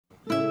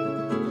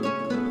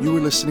You were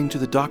listening to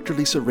the Dr.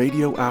 Lisa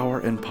Radio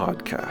Hour and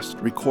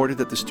Podcast, recorded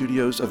at the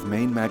studios of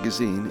Maine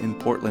Magazine in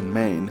Portland,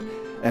 Maine,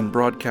 and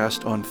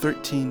broadcast on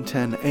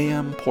 1310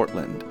 AM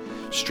Portland,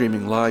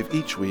 streaming live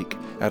each week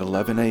at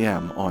 11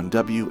 a.m. on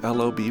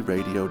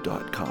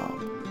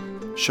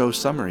WLOBradio.com. Show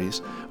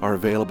summaries are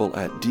available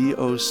at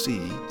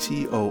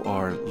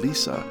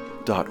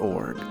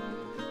doctorlisa.org.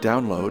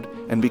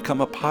 Download and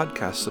become a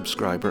podcast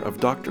subscriber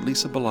of Dr.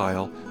 Lisa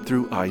Belisle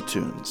through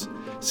iTunes.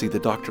 See the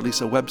Dr.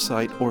 Lisa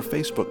website or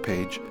Facebook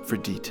page for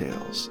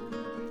details.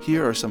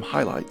 Here are some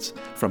highlights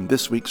from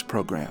this week's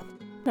program.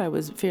 I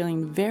was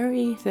feeling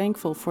very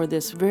thankful for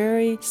this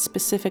very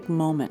specific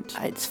moment.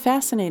 It's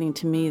fascinating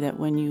to me that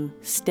when you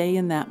stay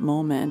in that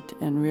moment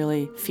and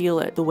really feel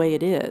it the way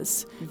it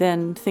is,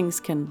 then things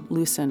can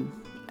loosen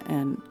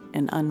and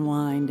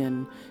unwind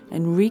and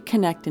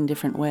reconnect in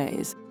different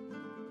ways.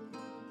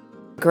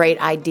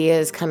 Great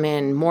ideas come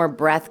in, more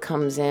breath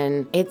comes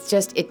in.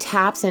 It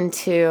taps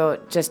into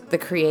just the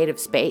creative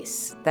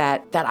space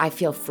that I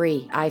feel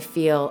free. I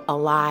feel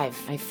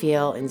alive. I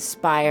feel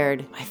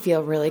inspired. I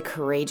feel really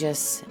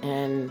courageous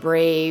and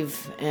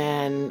brave,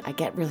 and I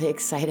get really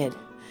excited.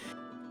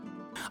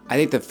 I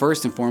think the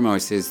first and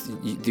foremost is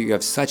you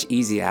have such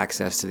easy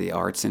access to the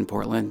arts in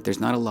Portland. There's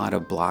not a lot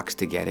of blocks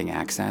to getting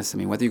access. I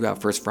mean, whether you go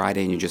out First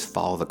Friday and you just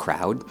follow the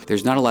crowd,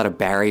 there's not a lot of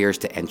barriers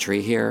to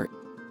entry here.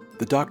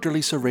 The Dr.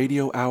 Lisa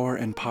Radio Hour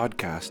and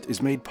Podcast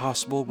is made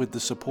possible with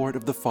the support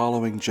of the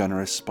following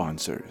generous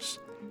sponsors: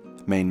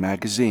 Maine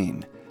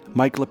Magazine,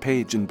 Mike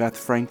LePage and Beth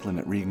Franklin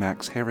at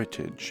Remax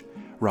Heritage,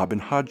 Robin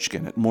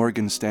Hodgkin at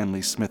Morgan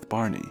Stanley Smith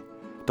Barney,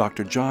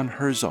 Dr. John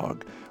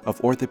Herzog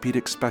of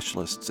Orthopedic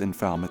Specialists in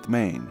Falmouth,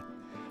 Maine,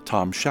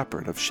 Tom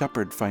Shepard of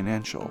Shepard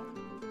Financial,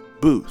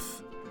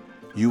 Booth,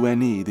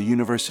 UNE, the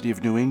University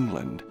of New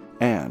England,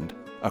 and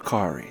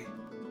Akari.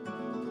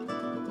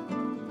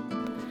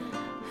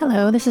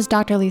 Hello, this is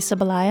Dr. Lisa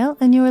Belisle,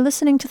 and you are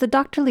listening to the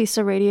Dr.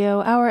 Lisa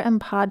Radio Hour and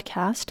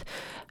Podcast,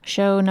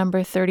 show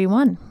number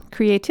 31,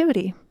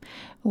 Creativity,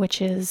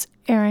 which is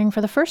airing for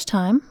the first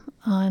time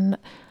on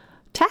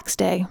Tax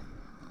Day,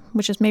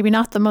 which is maybe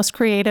not the most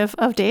creative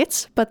of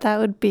dates, but that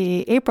would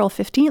be April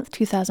 15th,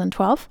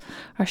 2012.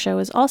 Our show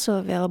is also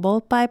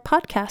available by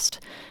podcast,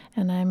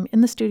 and I'm in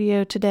the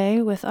studio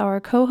today with our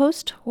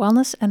co-host,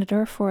 wellness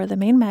editor for the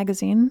Maine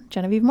Magazine,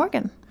 Genevieve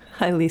Morgan.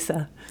 Hi,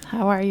 Lisa.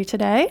 How are you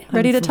today?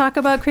 Ready to talk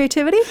about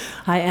creativity?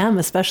 I am,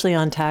 especially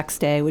on Tax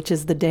Day, which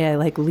is the day I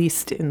like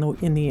least in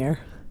the year.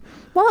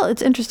 Well,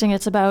 it's interesting.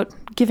 It's about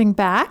giving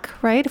back,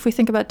 right? If we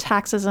think about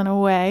taxes in a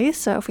way,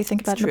 so if we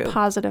think about it in a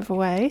positive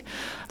way.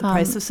 The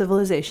price of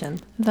civilization.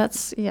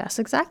 Yes,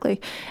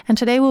 exactly. And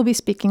today we'll be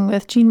speaking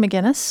with Jean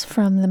McGinnis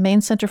from the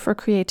Maine Center for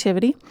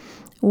Creativity,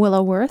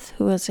 Willow Worth,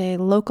 who is a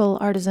local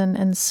artisan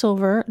and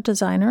silver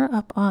designer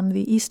up on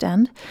the East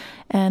End,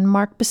 and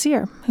Mark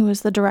Bessiere, who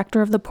is the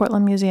director of the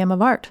Portland Museum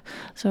of Art.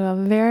 So a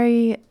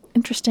very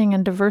interesting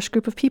and diverse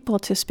group of people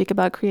to speak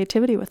about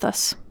creativity with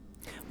us.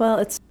 Well,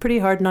 it's pretty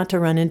hard not to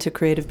run into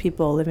creative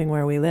people living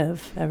where we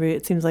live.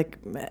 It seems like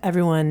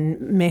everyone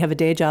may have a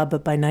day job,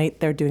 but by night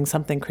they're doing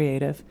something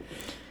creative.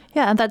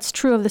 Yeah, and that's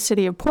true of the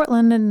city of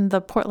Portland and the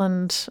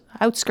Portland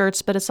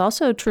outskirts, but it's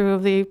also true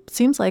of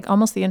seems like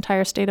almost the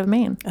entire state of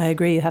Maine. I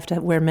agree. You have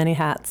to wear many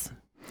hats.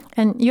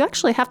 And you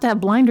actually have to have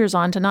blinders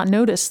on to not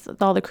notice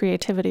all the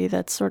creativity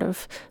that's sort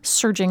of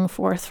surging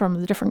forth from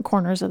the different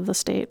corners of the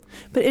state.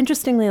 But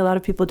interestingly, a lot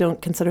of people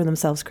don't consider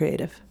themselves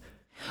creative.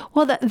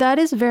 Well, that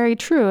is very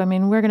true. I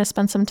mean, we're going to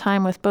spend some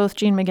time with both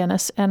Jean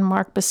McGinnis and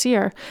Mark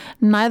Bessiere,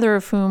 neither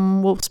of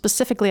whom will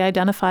specifically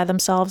identify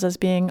themselves as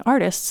being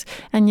artists,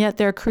 and yet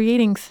they're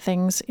creating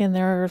things in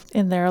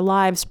their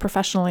lives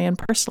professionally and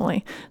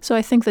personally. So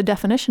I think the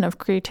definition of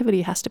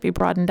creativity has to be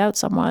broadened out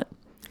somewhat.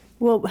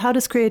 Well, how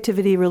does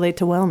creativity relate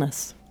to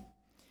wellness?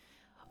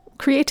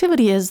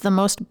 Creativity is the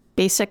most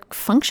basic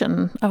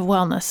function of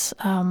wellness.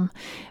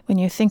 When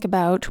you think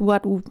about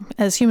what,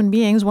 as human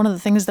beings, one of the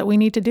things that we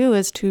need to do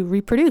is to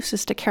reproduce,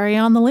 is to carry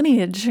on the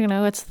lineage. You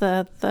know, it's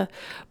the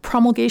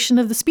promulgation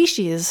of the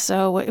species.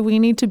 So we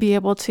need to be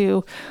able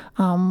to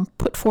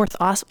put forth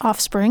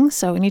offspring.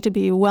 So we need to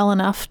be well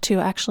enough to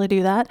actually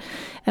do that.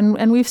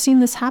 And we've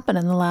seen this happen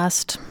in the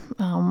last,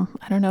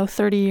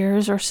 30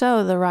 years or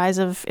so, the rise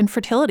of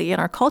infertility in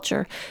our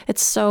culture.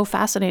 It's so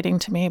fascinating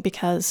to me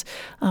because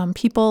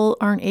people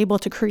aren't able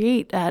to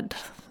create at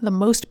the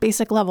most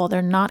basic level.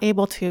 They're not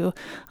able to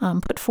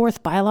put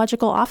forth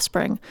biological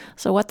offspring.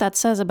 So what that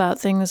says about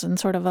things in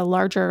sort of a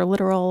larger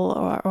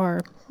literal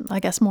or I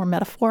guess more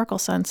metaphorical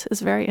sense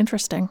is very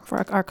interesting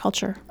for our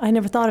culture. I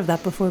never thought of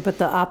that before, but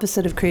the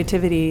opposite of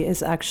creativity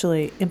is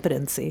actually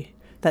impotency,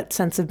 that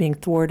sense of being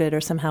thwarted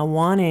or somehow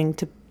wanting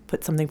to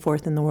put something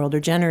forth in the world or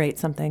generate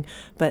something,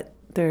 but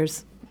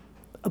there's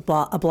a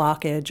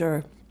blockage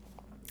or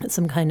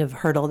some kind of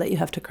hurdle that you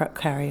have to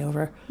carry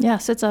over.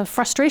 Yes, it's a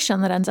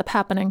frustration that ends up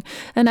happening.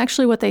 And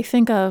actually what they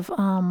think of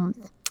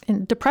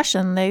in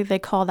depression, they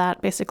call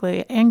that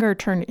basically anger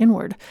turned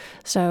inward.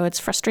 So it's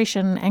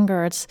frustration,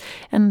 anger,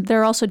 and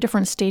there are also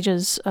different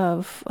stages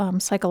of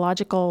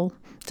psychological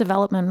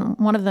development.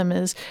 One of them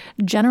is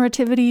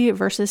generativity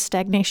versus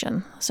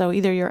stagnation. So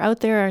either you're out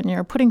there and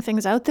you're putting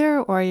things out there,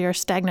 or you're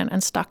stagnant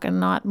and stuck and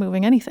not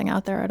moving anything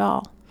out there at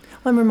all.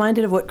 Well, I'm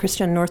reminded of what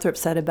Christiane Northrup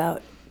said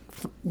about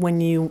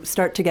when you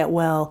start to get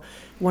well,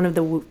 one of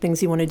the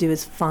things you want to do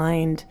is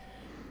find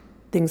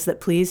things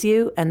that please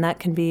you, and that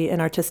can be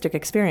an artistic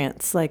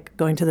experience, like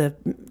going to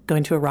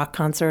a rock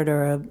concert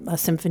or a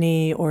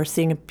symphony, or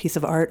seeing a piece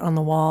of art on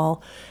the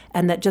wall,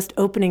 and that just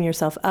opening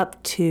yourself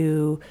up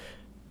to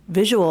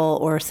visual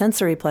or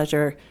sensory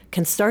pleasure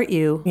can start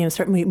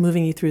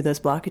moving you through those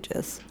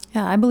blockages.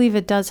 Yeah, I believe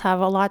it does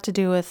have a lot to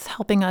do with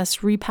helping us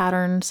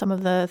repattern some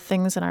of the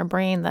things in our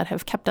brain that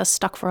have kept us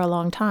stuck for a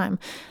long time.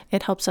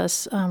 It helps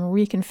us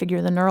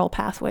reconfigure the neural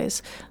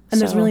pathways. And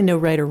there's really no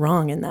right or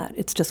wrong in that.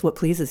 It's just what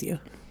pleases you.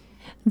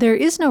 There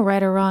is no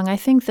right or wrong. I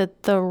think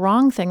that the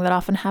wrong thing that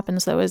often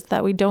happens, though, is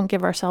that we don't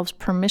give ourselves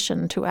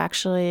permission to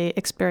actually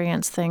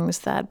experience things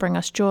that bring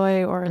us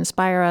joy or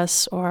inspire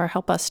us or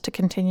help us to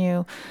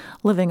continue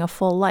living a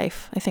full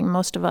life. I think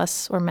most of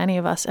us, or many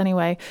of us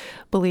anyway,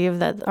 believe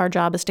that our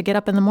job is to get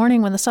up in the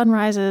morning when the sun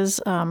rises,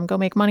 go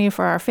make money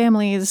for our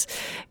families,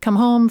 come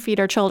home, feed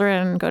our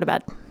children, go to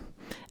bed.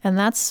 And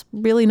that's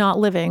really not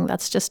living.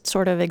 That's just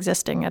sort of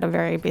existing at a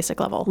very basic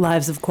level.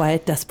 Lives of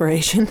quiet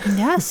desperation.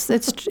 Yes,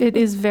 it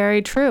is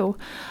very true.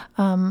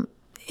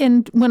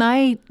 And when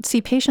I see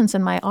patients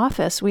in my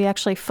office, we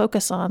actually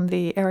focus on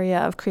the area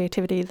of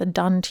creativity, the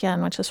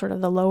dantian, which is sort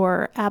of the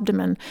lower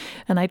abdomen.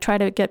 And I try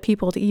to get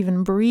people to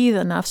even breathe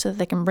enough so that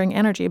they can bring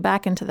energy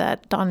back into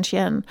that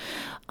dantian.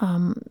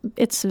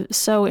 It's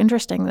so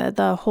interesting that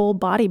the whole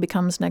body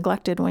becomes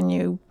neglected when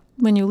you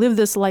live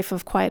this life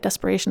of quiet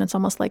desperation. It's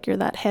almost like you're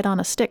that head on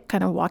a stick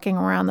kind of walking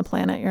around the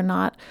planet. You're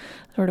not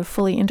sort of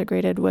fully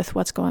integrated with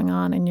what's going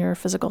on in your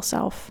physical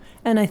self.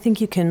 And I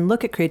think you can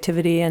look at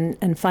creativity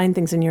and find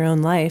things in your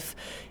own life,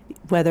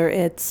 whether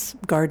it's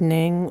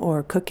gardening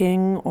or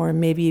cooking, or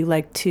maybe you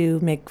like to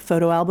make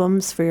photo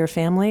albums for your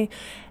family.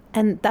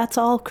 And that's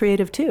all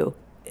creative too.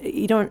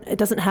 It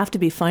doesn't have to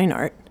be fine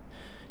art.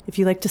 If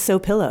you like to sew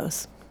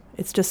pillows,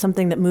 it's just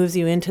something that moves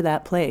you into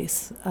that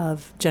place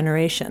of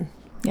generation.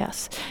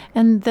 Yes.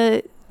 And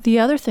the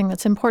other thing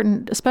that's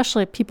important,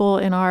 especially people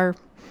in our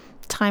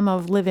time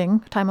of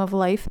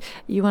life,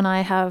 you and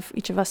I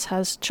each of us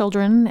has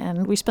children,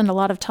 and we spend a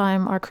lot of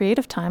time, our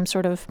creative time,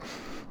 sort of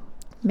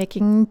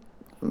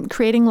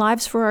creating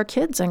lives for our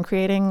kids and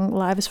creating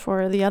lives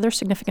for the other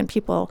significant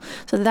people.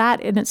 So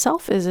that in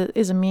itself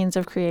is a means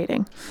of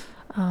creating.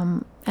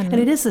 And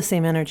it is the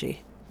same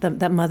energy,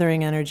 that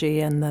mothering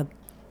energy and the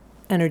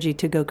energy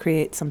to go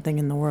create something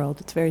in the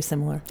world. It's very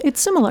similar. It's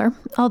similar,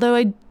 although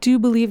I do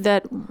believe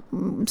that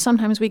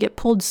sometimes we get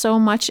pulled so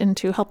much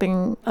into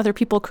helping other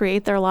people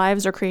create their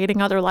lives or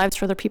creating other lives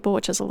for other people,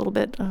 which is a little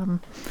bit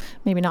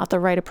maybe not the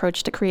right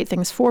approach to create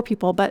things for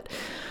people, but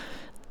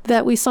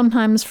that we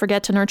sometimes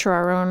forget to nurture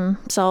our own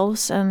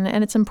selves, and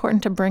it's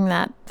important to bring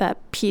that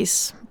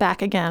piece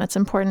back again. It's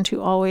important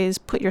to always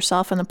put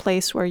yourself in the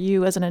place where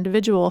you as an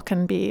individual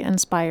can be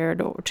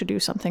inspired or to do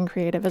something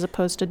creative as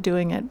opposed to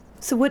doing it.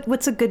 So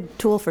what's a good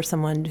tool for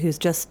someone who's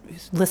just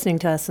listening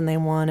to us and they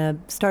want to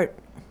start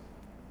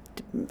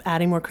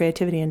adding more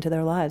creativity into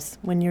their lives?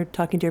 When you're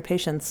talking to your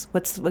patients,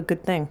 what's a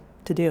good thing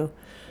to do?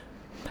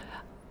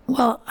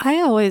 Well, I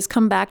always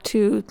come back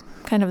to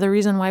kind of the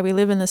reason why we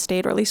live in the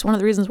state, or at least one of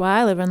the reasons why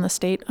I live in the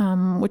state,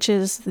 which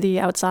is the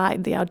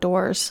outside, the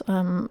outdoors.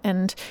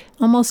 And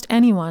almost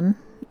anyone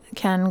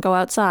can go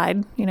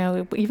outside.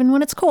 Even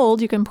when it's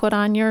cold, you can put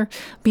on your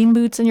bean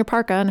boots and your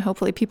parka, and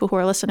hopefully people who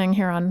are listening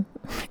here on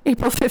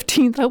April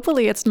 15th,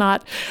 hopefully it's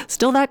not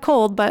still that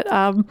cold, but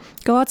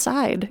go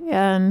outside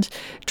and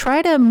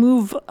try to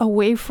move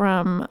away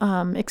from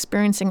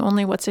experiencing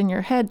only what's in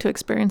your head to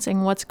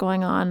experiencing what's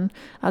going on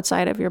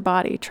outside of your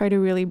body. Try to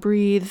really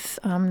breathe,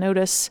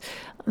 notice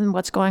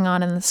what's going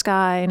on in the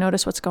sky,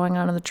 notice what's going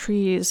on in the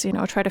trees,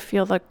 try to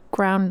feel the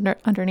ground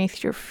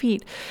underneath your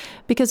feet.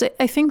 Because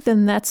I think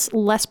then that's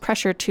less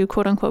pressure to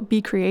quote unquote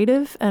be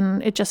creative,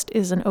 and it just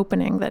is an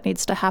opening that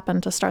needs to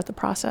happen to start the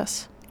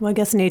process. Well, I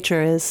guess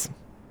nature is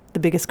the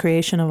biggest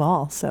creation of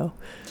all, so.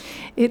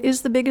 It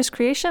is the biggest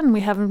creation. We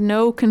have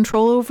no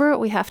control over it.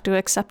 We have to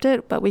accept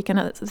it, but we can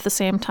at the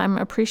same time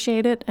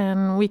appreciate it.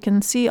 And we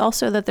can see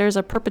also that there's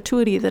a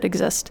perpetuity that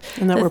exists.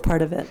 And that we're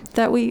part of it.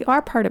 That we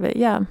are part of it,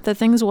 yeah. That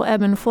things will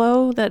ebb and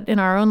flow, that in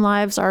our own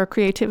lives, our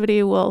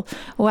creativity will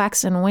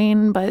wax and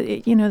wane. But,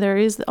 there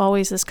is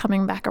always this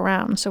coming back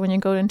around. So when you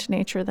go into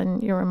nature, then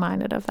you're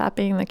reminded of that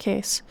being the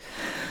case.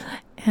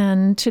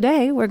 And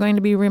today we're going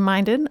to be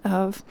reminded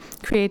of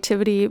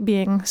creativity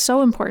being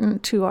so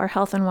important to our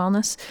health and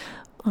wellness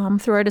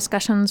through our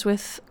discussions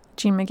with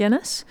Jean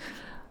McGinnis,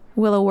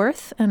 Willow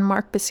Worth, and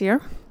Mark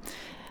Bassir.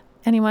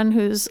 Anyone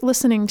who's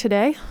listening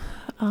today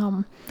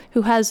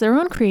who has their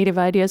own creative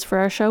ideas for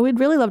our show, we'd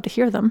really love to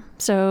hear them.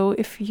 So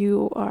if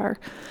you are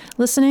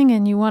listening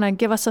and you want to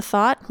give us a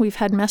thought, we've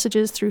had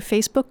messages through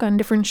Facebook on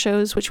different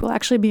shows, which we'll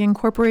actually be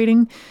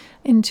incorporating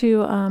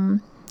into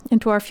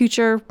our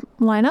future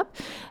lineup.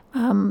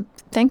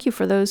 Thank you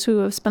for those who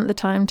have spent the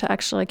time to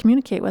actually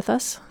communicate with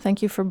us.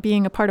 Thank you for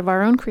being a part of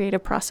our own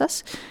creative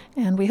process,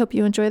 and we hope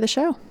you enjoy the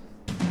show.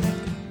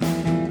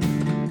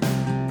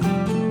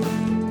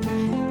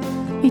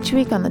 Each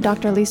week on the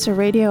Dr. Lisa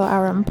Radio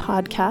Hour and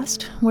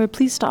podcast, we're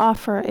pleased to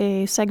offer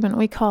a segment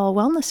we call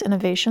Wellness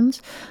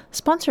Innovations,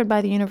 sponsored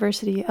by the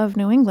University of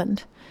New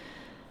England.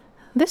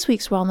 This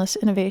week's Wellness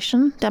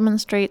Innovation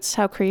demonstrates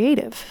how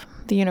creative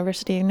the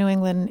University of New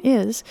England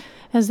is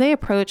as they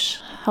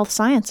approach health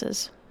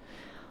sciences.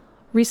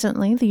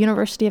 Recently, the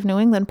University of New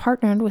England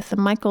partnered with the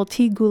Michael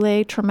T.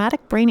 Goulet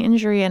Traumatic Brain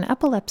Injury and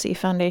Epilepsy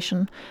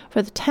Foundation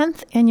for the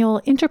 10th Annual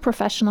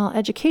Interprofessional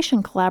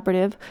Education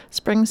Collaborative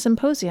Spring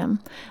Symposium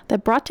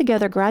that brought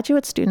together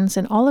graduate students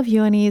in all of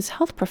UNE's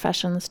health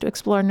professions to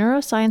explore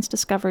neuroscience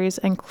discoveries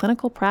and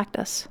clinical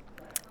practice.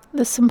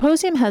 The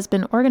symposium has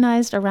been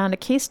organized around a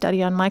case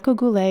study on Michael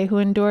Goulet, who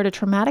endured a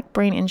traumatic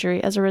brain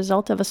injury as a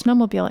result of a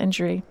snowmobile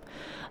injury.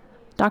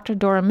 Dr.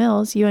 Dora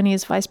Mills,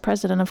 UNE's Vice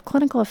President of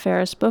Clinical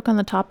Affairs, spoke on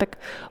the topic,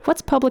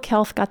 "What's public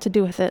health got to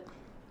do with it?"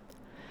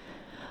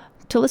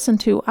 To listen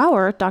to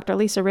our Dr.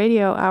 Lisa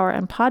Radio Hour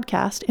and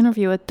podcast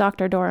interview with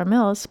Dr. Dora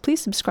Mills,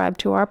 please subscribe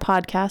to our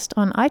podcast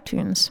on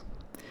iTunes.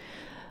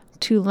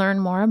 To learn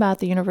more about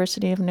the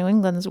University of New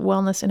England's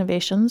wellness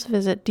innovations,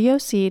 visit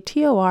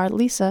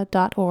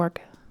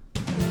doctorlisa.org.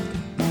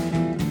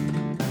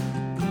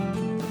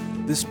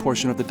 This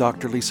portion of the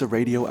Dr. Lisa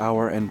Radio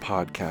Hour and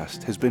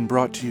podcast has been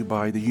brought to you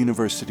by the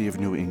University of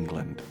New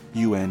England,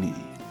 UNE,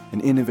 an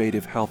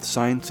innovative health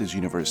sciences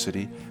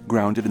university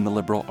grounded in the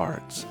liberal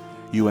arts.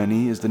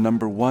 UNE is the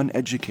 #1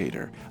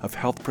 educator of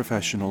health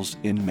professionals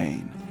in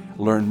Maine.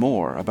 Learn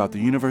more about the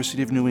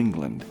University of New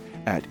England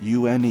at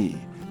une.edu.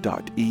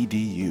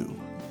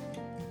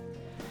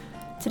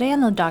 Today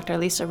on the Dr.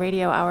 Lisa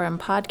Radio Hour and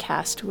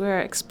podcast, we're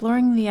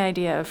exploring the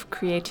idea of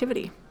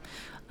creativity.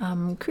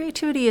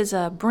 Creativity is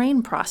a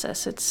brain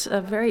process. It's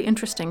a very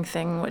interesting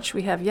thing which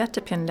we have yet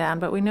to pin down,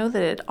 but we know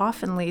that it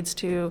often leads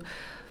to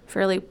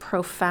fairly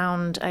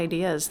profound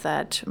ideas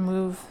that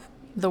move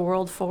the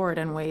world forward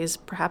in ways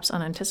perhaps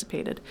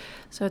unanticipated.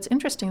 So it's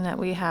interesting that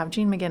we have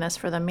Jean McGinnis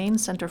for the Maine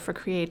Center for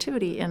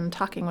Creativity in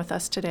talking with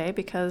us today,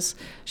 because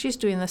she's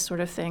doing this sort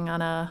of thing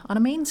on a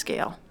Maine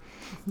scale.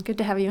 Good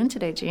to have you in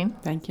today, Jean.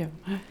 Thank you.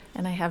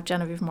 And I have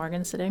Genevieve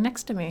Morgan sitting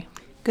next to me.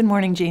 Good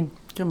morning, Jean.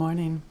 Good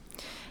morning.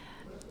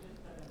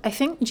 I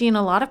think, Jean,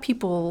 a lot of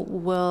people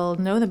will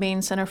know the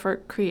Maine Center for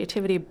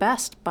Creativity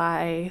best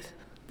by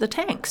the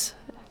tanks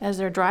as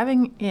they're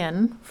driving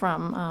in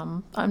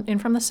from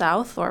the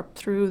south or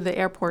through the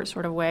airport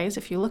sort of ways.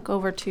 If you look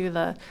over to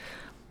the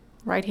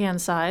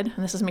right-hand side,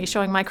 and this is me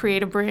showing my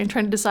creative brain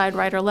trying to decide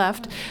right or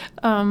left,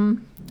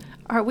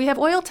 we have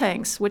oil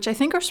tanks, which I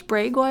think are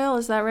Sprague oil,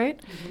 is that right?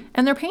 Mm-hmm.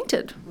 And they're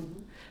painted.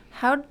 Mm-hmm.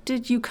 How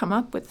did you come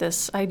up with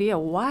this idea?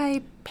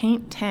 Why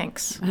paint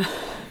tanks?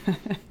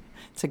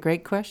 It's a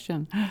great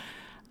question.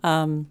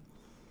 I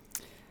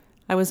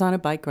was on a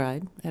bike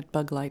ride at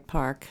Bug Light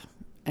Park,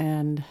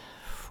 and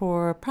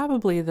for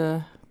probably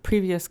the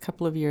previous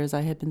couple of years,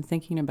 I had been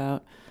thinking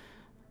about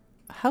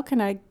how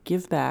can I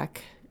give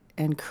back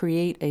and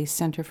create a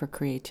center for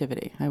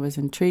creativity. I was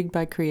intrigued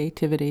by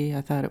creativity.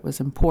 I thought it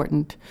was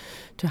important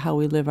to how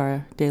we live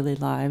our daily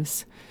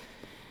lives.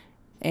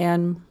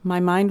 And my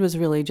mind was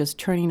really just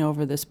turning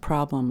over this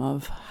problem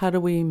of how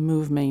do we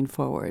move Maine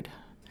forward?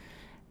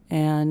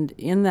 And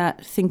in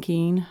that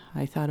thinking,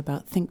 I thought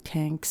about think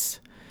tanks.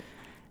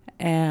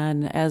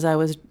 And as I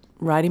was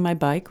riding my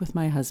bike with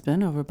my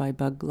husband over by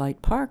Bug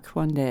Light Park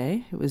one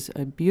day, it was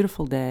a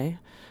beautiful day,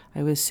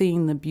 I was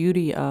seeing the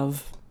beauty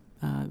of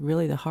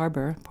really the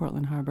harbor,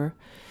 Portland Harbor,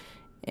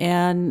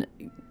 and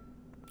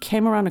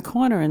came around a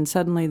corner, and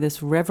suddenly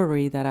this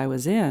reverie that I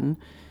was in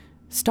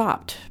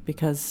stopped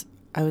because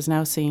I was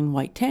now seeing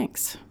white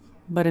tanks.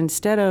 But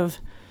instead of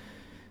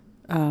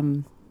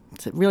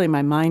really,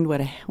 my mind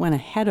went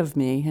ahead of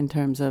me in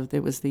terms of,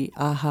 it was the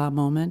aha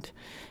moment.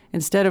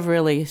 Instead of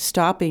really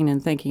stopping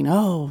and thinking,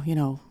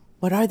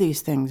 what are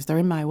these things? They're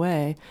in my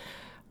way.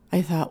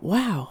 I thought,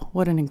 wow,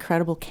 what an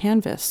incredible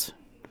canvas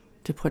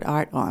to put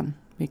art on.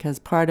 Because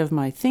part of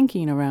my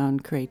thinking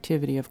around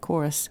creativity, of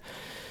course,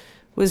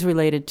 was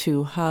related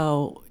to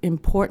how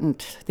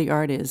important the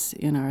art is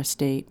in our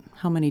state,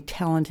 how many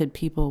talented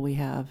people we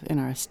have in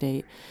our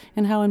state,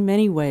 and how in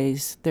many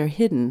ways they're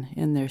hidden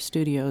in their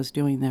studios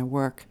doing their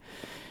work.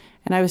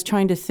 And I was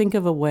trying to think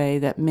of a way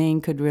that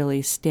Maine could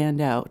really stand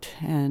out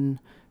and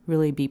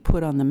really be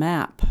put on the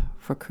map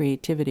for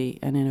creativity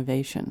and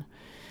innovation.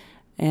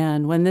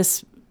 And when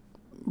this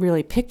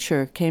really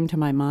picture came to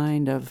my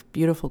mind of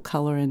beautiful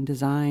color and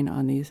design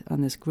on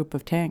this group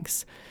of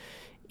tanks,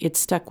 it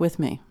stuck with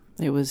me.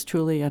 It was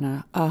truly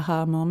an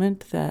aha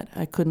moment that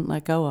I couldn't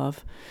let go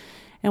of.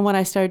 And when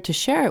I started to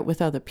share it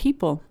with other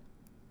people,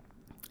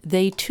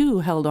 they too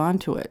held on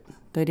to it.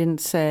 They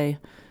didn't say,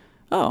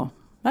 oh,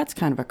 that's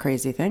kind of a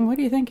crazy thing. What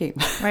are you thinking?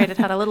 Right, it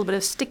had a little bit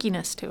of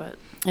stickiness to it.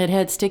 It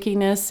had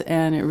stickiness,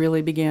 and it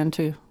really began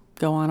to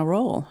go on a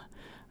roll.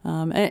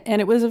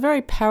 And it was a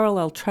very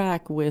parallel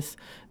track with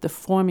the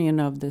forming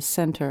of the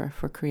Center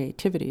for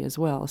Creativity as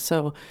well.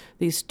 So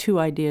these two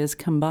ideas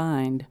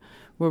combined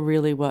were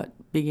really what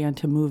began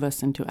to move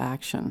us into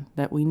action,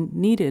 that we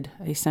needed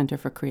a Center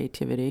for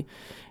Creativity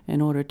in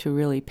order to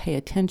really pay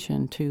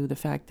attention to the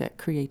fact that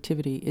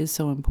creativity is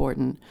so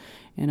important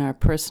in our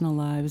personal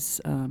lives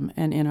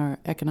and in our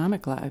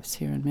economic lives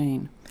here in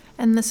Maine.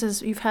 And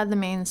you've had the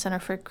Maine Center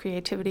for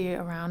Creativity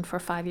around for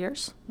 5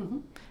 years? Mm-hmm.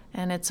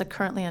 And it's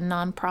currently a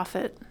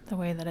nonprofit, the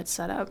way that it's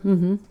set up.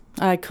 Mm-hmm.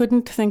 I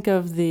couldn't think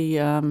of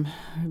the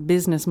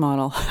business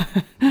model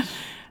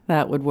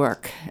that would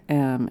work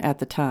at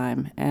the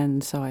time.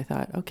 And so I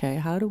thought, okay,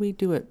 how do we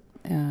do it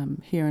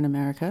here in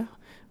America?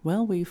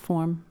 Well, we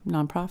form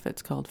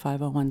nonprofits called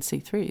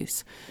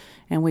 501c3s.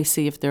 And we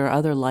see if there are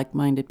other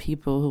like-minded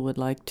people who would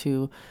like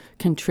to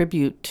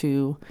contribute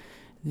to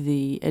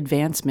the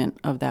advancement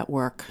of that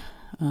work.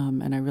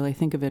 And I really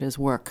think of it as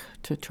work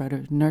to try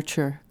to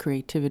nurture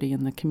creativity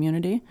in the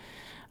community.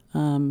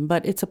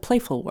 But it's a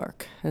playful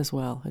work as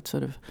well. It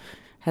sort of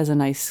has a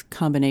nice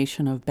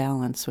combination of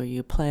balance where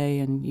you play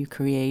and you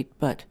create,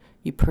 but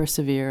you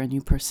persevere and you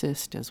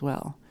persist as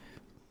well.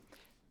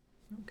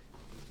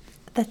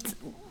 That's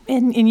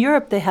in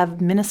Europe, they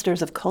have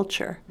ministers of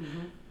culture. Mm-hmm.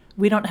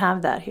 We don't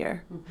have that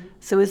here. Mm-hmm.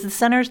 So is the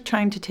center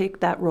trying to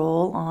take that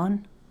role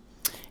on?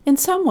 In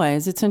some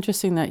ways, it's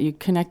interesting that you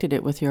connected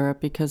it with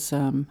Europe because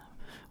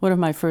one of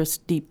my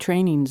first deep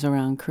trainings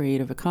around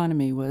creative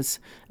economy was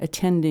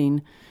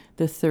attending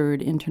the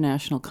third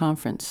International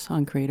Conference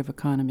on Creative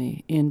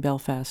Economy in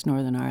Belfast,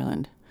 Northern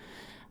Ireland.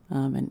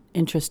 And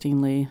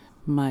interestingly,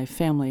 my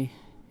family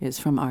is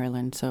from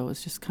Ireland, so it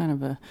was just kind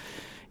of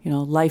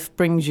life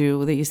brings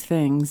you these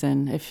things,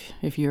 and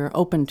if you're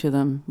open to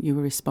them, you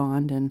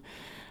respond. And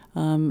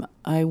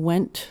I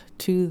went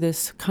to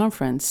this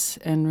conference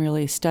and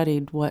really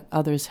studied what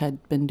others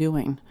had been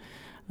doing.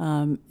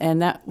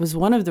 And that was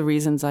one of the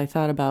reasons I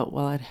thought about,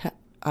 well,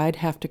 I'd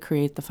have to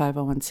create the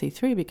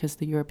 501c3 because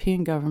the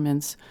European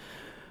governments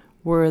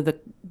were the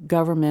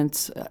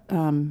governments,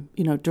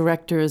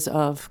 directors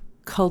of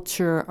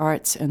culture,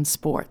 arts, and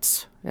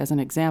sports. As an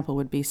example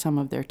would be some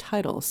of their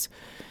titles.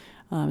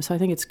 So I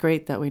think it's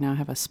great that we now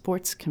have a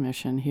sports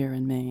commission here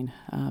in Maine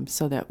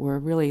so that we're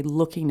really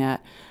looking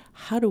at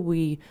how do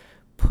we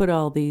put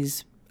all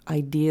these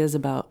ideas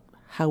about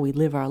how we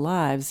live our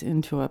lives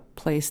into a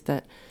place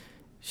that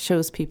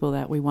shows people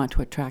that we want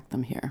to attract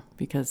them here,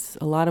 because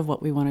a lot of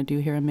what we want to do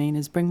here in Maine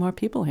is bring more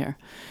people here.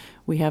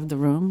 We have the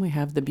room, we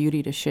have the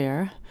beauty to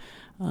share,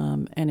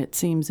 and it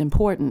seems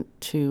important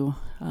to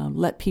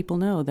let people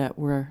know that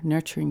we're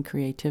nurturing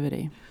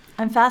creativity.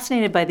 I'm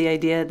fascinated by the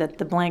idea that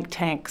the blank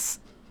tanks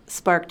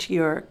sparked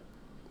your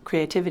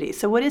creativity.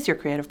 So what is your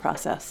creative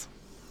process?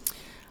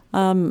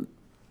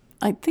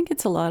 I think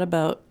it's a lot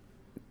about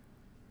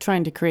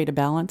trying to create a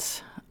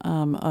balance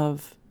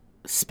of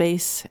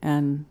space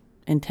and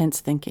intense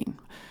thinking.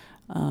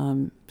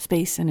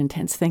 Space and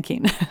intense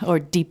thinking, or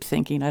deep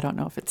thinking. I don't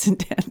know if it's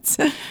intense.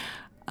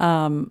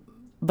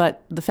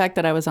 But the fact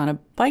that I was on a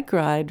bike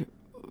ride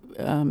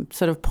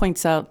sort of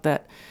points out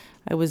that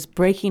I was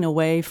breaking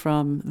away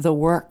from the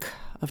work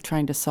of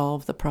trying to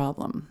solve the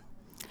problem.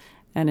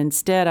 And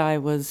instead, I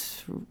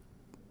was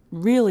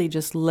really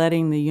just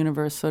letting the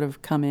universe sort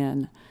of come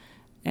in.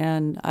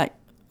 And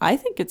I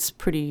think it's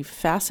pretty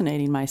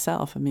fascinating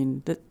myself. I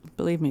mean,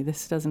 believe me,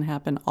 this doesn't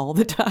happen all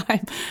the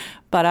time.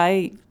 But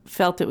I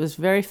felt it was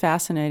very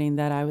fascinating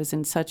that I was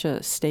in such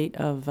a state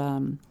of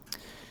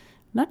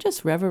not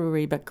just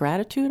reverie, but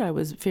gratitude. I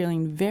was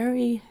feeling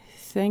very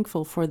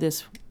thankful for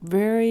this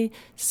very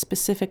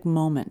specific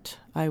moment.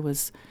 I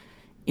was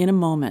in a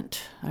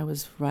moment. I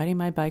was riding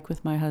my bike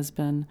with my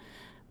husband.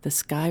 The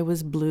sky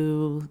was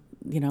blue.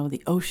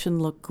 The ocean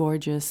looked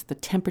gorgeous. The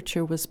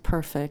temperature was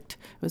perfect.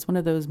 It was one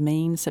of those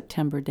Maine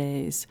September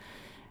days.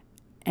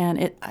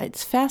 And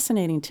it's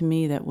fascinating to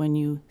me that when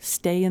you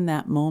stay in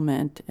that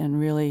moment and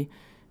really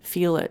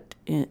feel it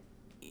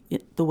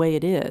the way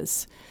it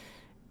is,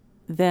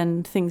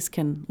 then things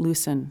can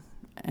loosen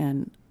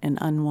and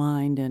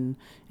unwind and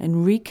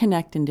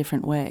reconnect in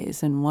different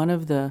ways. And one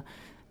of the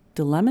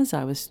dilemmas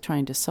I was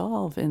trying to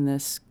solve in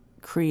this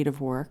creative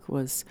work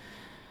was,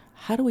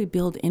 how do we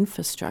build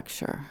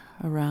infrastructure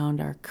around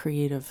our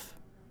creative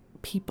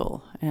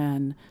people?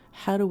 And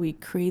how do we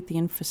create the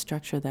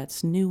infrastructure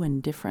that's new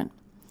and different?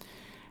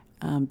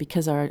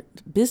 Because our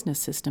business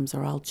systems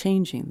are all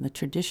changing. The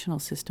traditional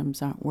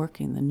systems aren't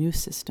working. The new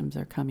systems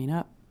are coming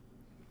up.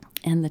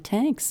 And the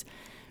tanks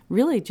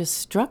really just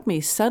struck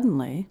me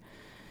suddenly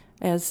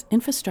as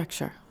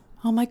infrastructure.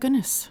 Oh my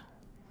goodness,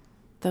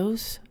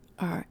 those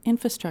are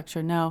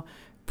infrastructure. Now,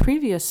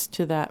 previous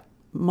to that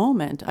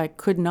moment, I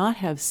could not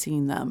have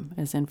seen them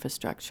as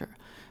infrastructure,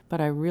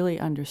 but I really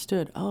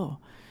understood,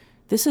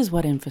 this is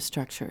what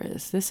infrastructure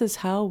is. This is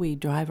how we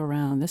drive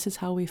around. This is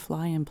how we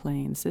fly in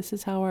planes. This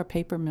is how our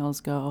paper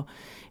mills go.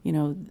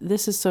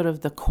 This is sort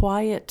of the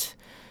quiet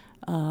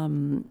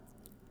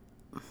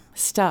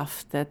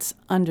stuff that's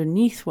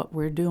underneath what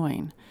we're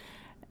doing.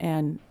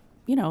 And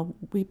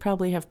we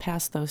probably have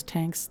passed those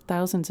tanks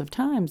thousands of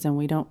times, and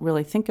we don't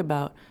really think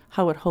about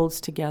how it holds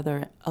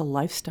together a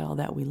lifestyle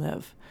that we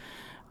live.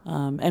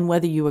 And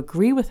whether you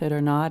agree with it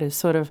or not is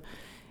sort of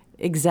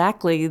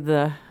exactly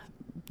the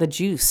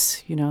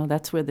juice,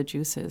 that's where the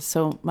juice is.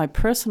 So my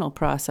personal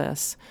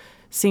process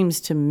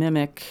seems to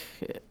mimic,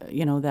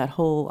 that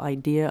whole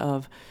idea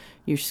of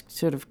you're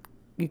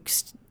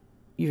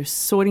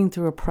sorting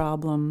through a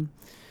problem,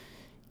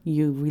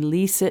 you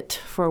release it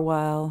for a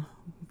while,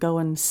 go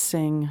and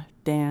sing,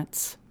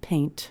 dance,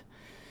 paint,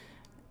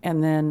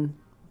 and then,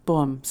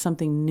 boom,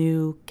 something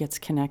new gets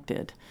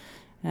connected.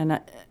 And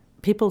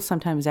people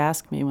sometimes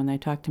ask me when they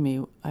talk to me,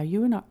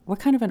 what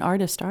kind of an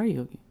artist are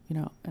you?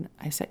 And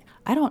I say,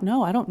 I don't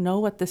know. I don't know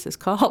what this is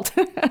called.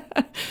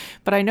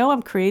 But I know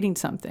I'm creating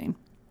something.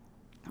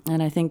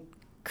 And I think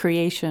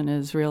creation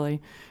is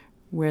really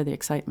where the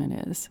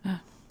excitement is.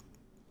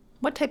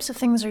 What types of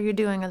things are you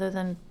doing other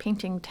than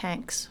painting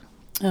tanks?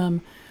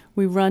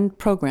 We run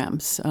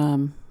programs.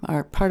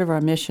 Part of our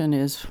mission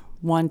is,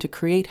 one, to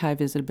create high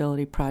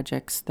visibility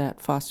projects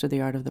that foster the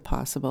art of the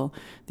possible.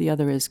 The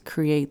other is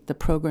create the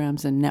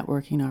programs and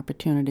networking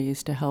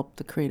opportunities to help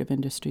the creative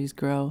industries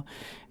grow.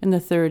 And the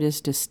third is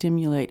to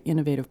stimulate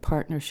innovative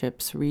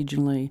partnerships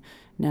regionally,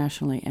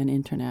 nationally, and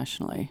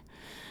internationally.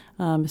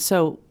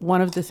 So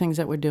one of the things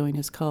that we're doing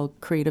is called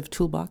Creative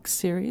Toolbox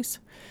Series.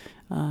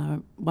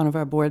 One of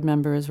our board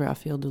members,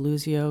 Raphael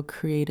DeLuzio,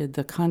 created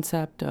the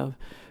concept of,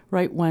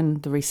 right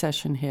when the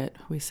recession hit,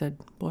 we said,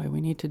 boy,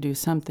 we need to do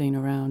something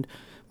around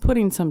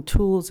putting some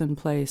tools in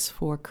place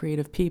for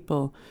creative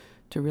people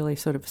to really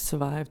sort of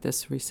survive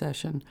this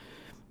recession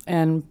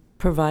and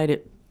provide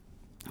it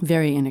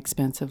very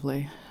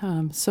inexpensively.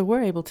 So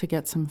we're able to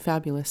get some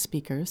fabulous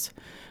speakers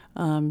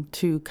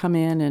to come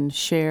in and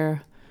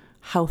share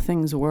how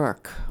things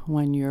work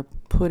when you're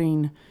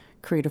putting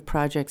creative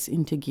projects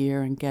into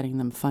gear and getting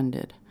them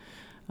funded.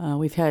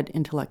 We've had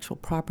intellectual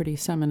property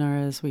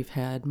seminars, we've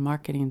had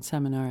marketing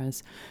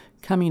seminars.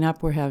 Coming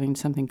up, we're having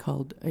something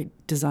called a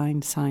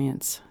design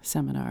science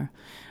seminar.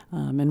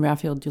 And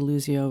Raphael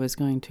DeLuzio is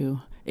going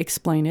to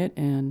explain it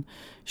and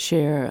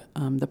share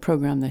the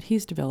program that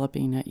he's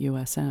developing at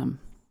USM.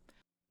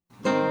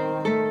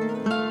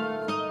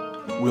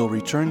 We'll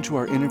return to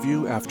our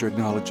interview after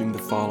acknowledging the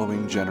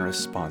following generous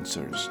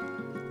sponsors.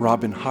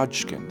 Robin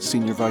Hodgkin,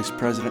 Senior Vice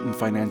President and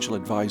Financial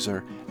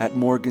Advisor at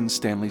Morgan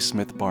Stanley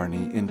Smith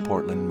Barney in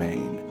Portland,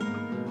 Maine.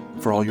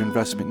 For all your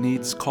investment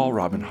needs, call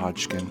Robin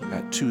Hodgkin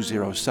at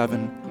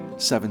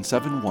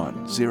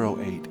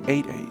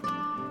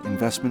 207-771-0888.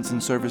 Investments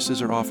and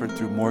services are offered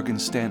through Morgan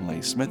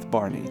Stanley Smith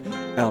Barney,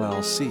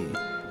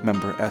 LLC,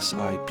 member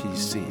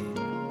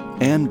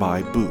SIPC. And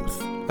by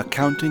Booth,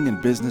 Accounting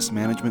and Business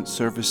Management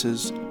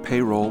Services,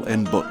 Payroll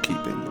and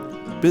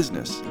Bookkeeping.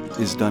 Business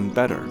is done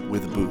better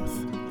with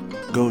Booth.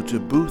 Go to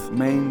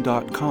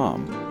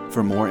boothmaine.com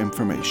for more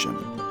information.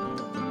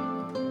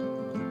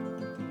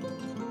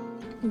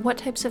 What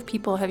types of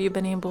people have you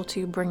been able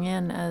to bring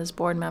in as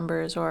board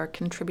members or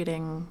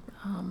contributing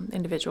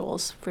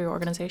individuals for your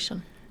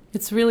organization?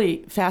 It's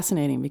really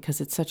fascinating because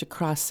it's such a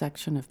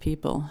cross-section of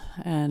people.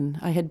 And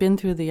I had been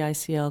through the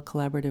ICL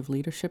Collaborative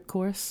Leadership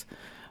course,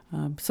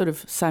 sort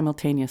of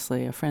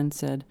simultaneously. A friend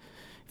said,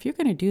 if you're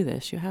going to do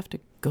this, you have to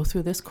go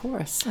through this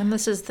course. And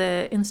this is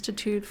the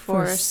Institute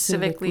for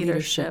Civic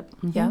Leadership.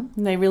 Mm-hmm. Yeah.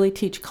 And they really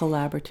teach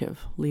collaborative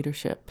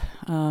leadership.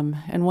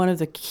 And one of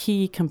the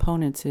key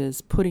components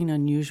is putting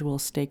unusual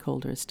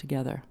stakeholders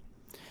together.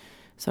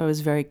 So I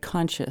was very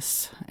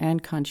conscious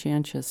and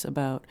conscientious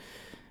about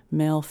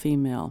male,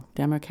 female,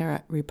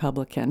 Democrat,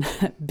 Republican,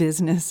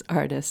 business,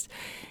 artist.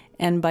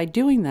 And by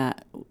doing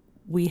that,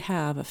 we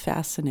have a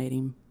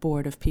fascinating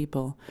board of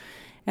people.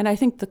 And I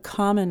think the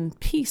common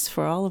piece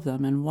for all of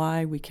them and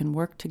why we can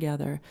work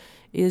together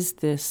is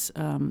this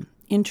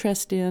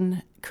interest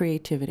in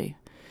creativity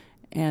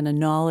and a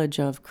knowledge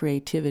of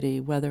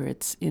creativity, whether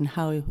it's in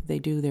how they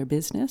do their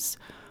business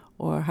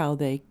or how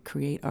they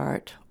create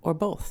art or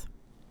both.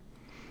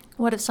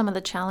 What have some of the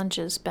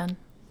challenges been?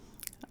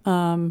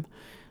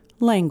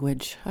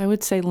 Language. I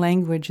would say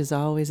language is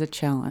always a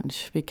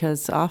challenge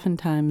because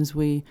oftentimes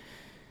we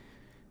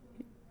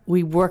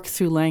work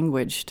through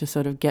language to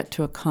sort of get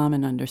to a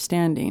common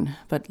understanding,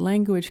 but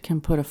language can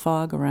put a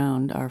fog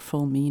around our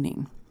full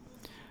meaning.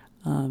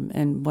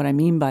 And what I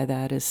mean by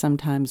that is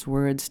sometimes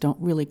words don't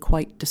really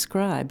quite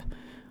describe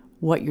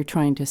what you're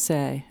trying to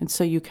say. And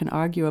so you can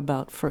argue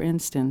about, for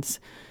instance,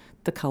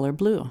 the color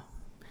blue.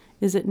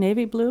 Is it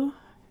navy blue?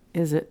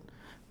 Is it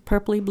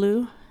purpley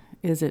blue?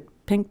 Is it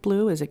pink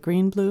blue? Is it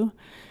green blue?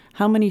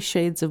 How many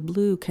shades of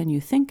blue can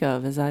you think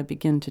of as I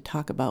begin to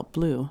talk about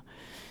blue?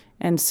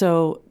 And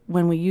so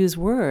when we use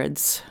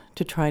words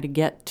to try to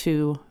get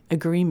to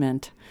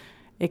agreement,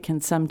 it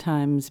can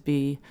sometimes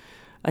be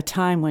a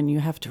time when you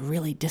have to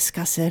really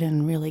discuss it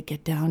and really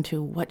get down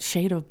to what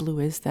shade of blue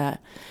is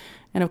that.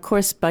 And of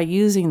course, by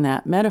using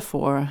that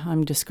metaphor,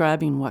 I'm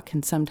describing what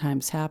can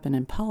sometimes happen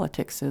in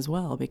politics as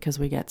well, because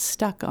we get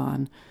stuck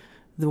on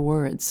the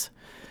words.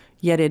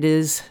 Yet it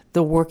is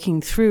the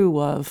working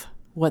through of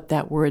what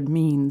that word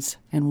means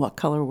and what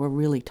color we're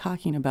really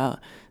talking about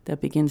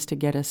that begins to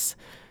get us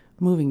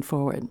moving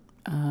forward.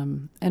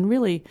 And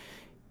really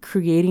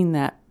creating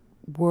that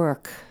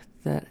work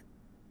that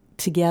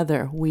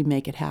together we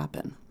make it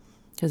happen.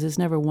 Because there's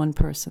never one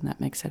person that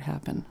makes it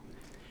happen.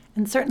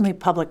 And certainly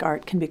public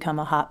art can become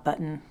a hot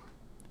button.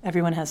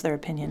 Everyone has their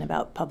opinion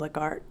about public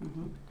art.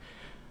 Mm-hmm.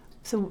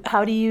 So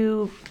how do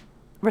you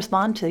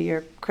respond to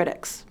your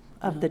critics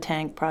of the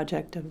Tank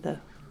project, of the...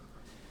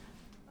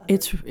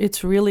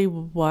 It's really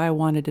why I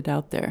wanted it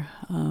out there.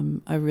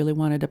 I really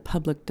wanted a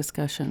public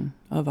discussion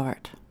of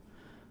art,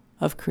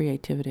 of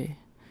creativity.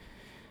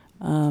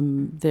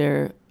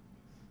 When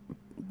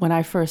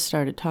I first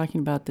started talking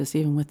about this,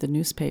 even with the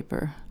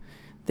newspaper,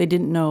 they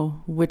didn't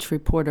know which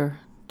reporter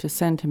to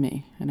send to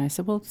me. And I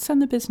said, well,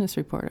 send the business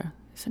reporter.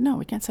 They said, no,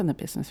 we can't send the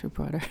business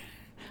reporter.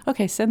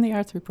 Okay, send the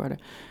arts reporter.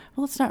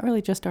 Well, it's not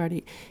really just art.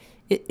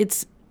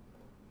 It's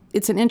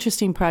an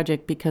interesting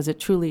project because it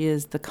truly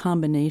is the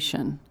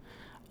combination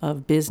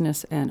of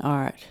business and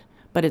art,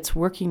 but it's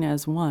working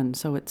as one,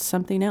 so it's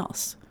something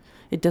else.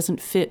 It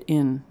doesn't fit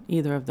in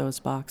either of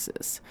those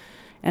boxes.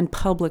 And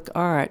public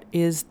art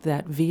is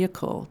that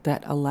vehicle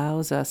that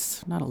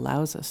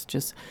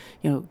just,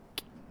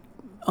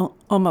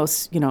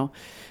 almost,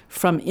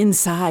 from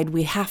inside,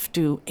 we have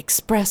to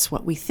express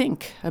what we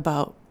think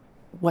about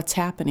what's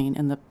happening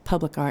in the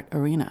public art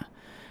arena.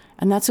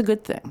 And that's a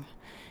good thing.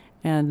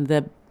 And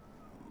the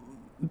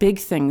big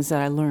things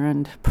that I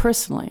learned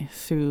personally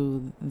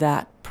through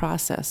that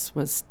process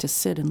was to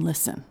sit and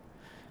listen,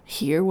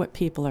 hear what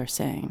people are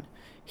saying,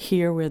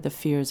 hear where the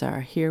fears are,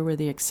 hear where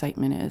the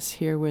excitement is,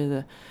 hear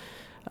where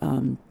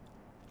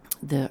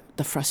the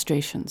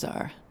frustrations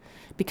are,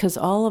 because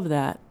all of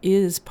that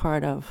is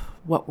part of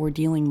what we're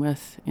dealing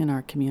with in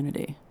our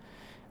community.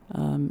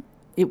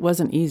 It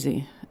wasn't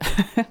easy,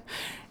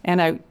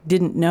 and I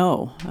didn't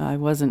know. I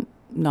wasn't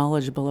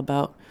knowledgeable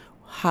about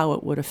how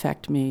it would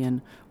affect me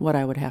and what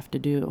I would have to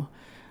do.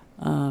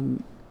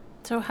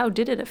 So how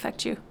did it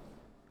affect you?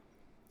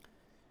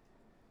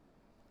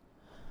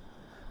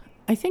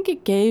 I think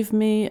it gave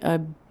me a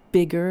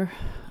bigger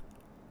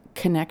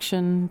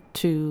connection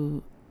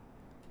to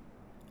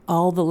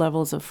all the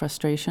levels of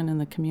frustration in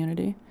the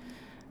community,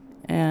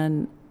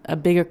 and a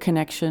bigger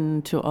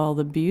connection to all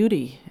the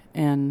beauty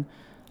and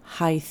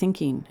high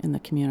thinking in the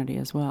community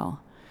as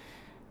well.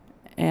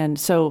 And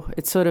so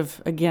it's sort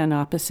of, again,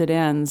 opposite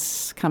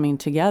ends coming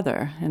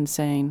together and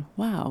saying,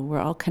 wow, we're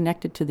all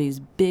connected to these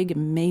big,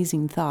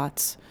 amazing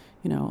thoughts,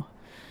 and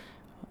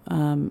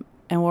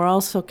we're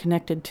also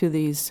connected to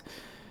these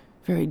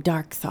very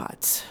dark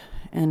thoughts.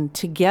 And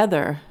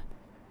together,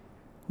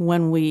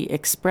 when we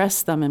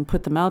express them and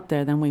put them out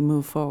there, then we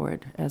move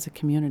forward as a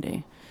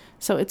community.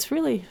 So it's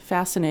really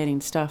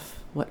fascinating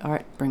stuff what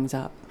art brings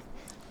up.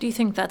 Do you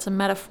think that's a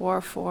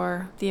metaphor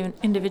for the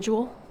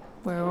individual,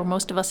 where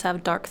most of us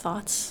have dark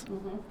thoughts?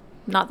 Mm-hmm.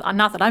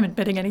 Not that I'm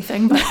admitting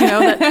anything, but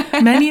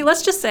that many,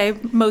 let's just say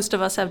most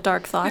of us have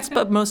dark thoughts,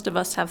 but most of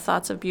us have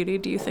thoughts of beauty.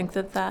 Do you think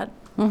that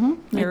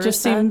mm-hmm. It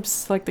just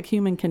seems like the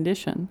human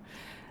condition.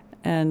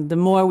 And the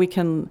more we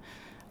can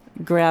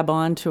grab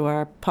onto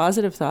our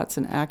positive thoughts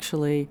and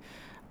actually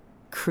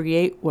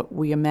create what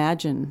we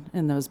imagine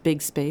in those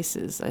big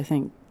spaces, I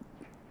think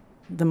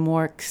the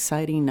more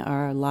exciting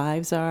our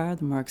lives are,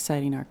 the more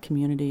exciting our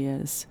community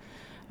is.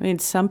 I mean,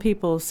 some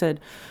people said,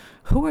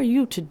 who are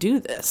you to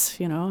do this?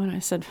 And I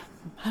said,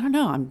 I don't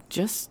know, I'm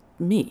just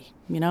me.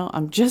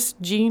 I'm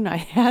just Jean. I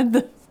had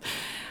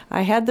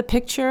the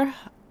picture.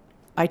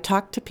 I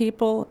talked to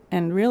people,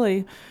 and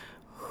really,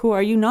 who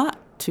are you not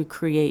to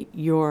create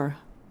your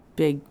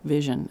big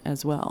vision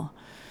as well?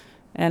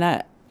 And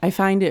I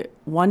find it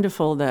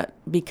wonderful that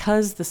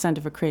because the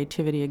Center for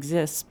Creativity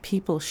exists,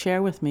 people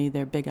share with me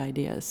their big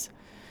ideas.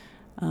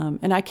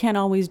 And I can't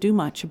always do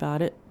much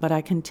about it, but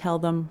I can tell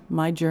them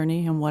my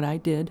journey and what I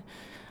did.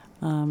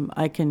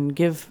 I can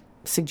give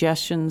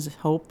suggestions,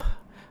 hope,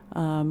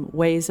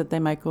 ways that they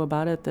might go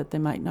about it that they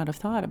might not have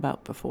thought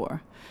about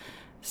before.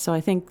 So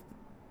I think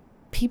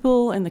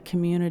people in the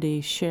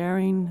community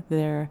sharing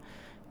their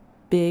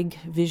big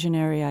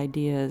visionary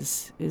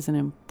ideas is an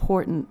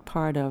important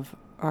part of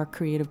our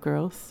creative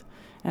growth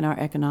and our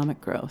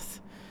economic growth.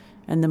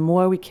 And the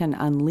more we can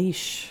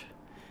unleash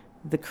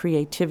the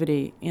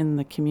creativity in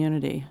the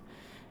community,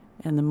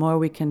 and the more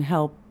we can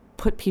help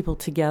put people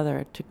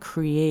together to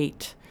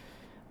create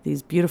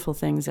these beautiful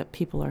things that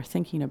people are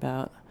thinking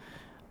about,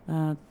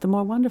 the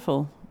more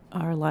wonderful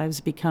our lives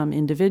become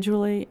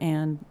individually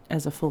and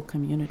as a full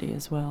community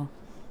as well.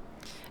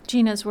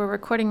 Jean, as we're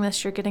recording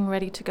this, you're getting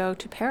ready to go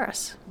to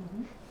Paris.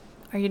 Mm-hmm.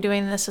 Are you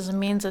doing this as a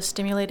means of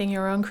stimulating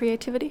your own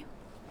creativity?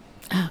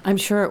 I'm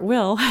sure it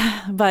will,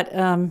 but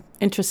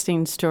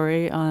interesting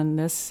story on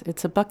this.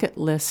 It's a bucket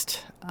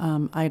list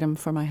item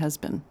for my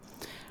husband.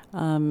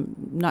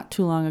 Not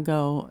too long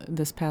ago,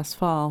 this past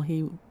fall,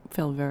 he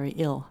fell very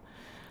ill,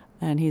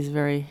 and he's a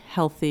very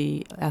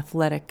healthy,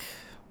 athletic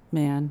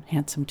man,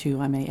 handsome too,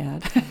 I may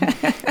add.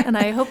 And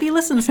I hope he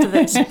listens to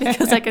this,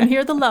 because I can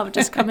hear the love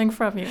just coming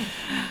from you.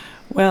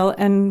 Well,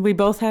 and we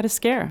both had a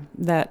scare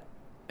that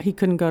he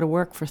couldn't go to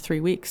work for 3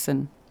 weeks,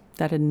 and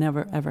that had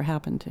never, ever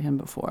happened to him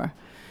before.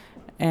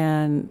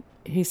 And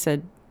he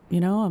said,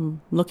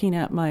 I'm looking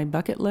at my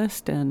bucket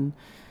list, and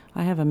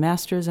I have a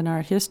master's in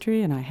art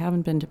history, and I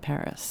haven't been to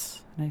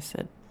Paris. And I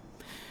said,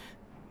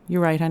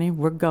 you're right, honey,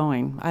 we're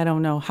going. I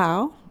don't know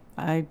how.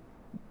 I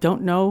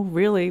don't know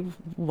really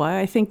why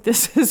I think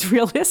this is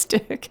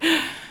realistic.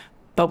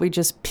 But we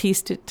just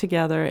pieced it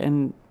together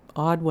in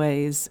odd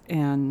ways,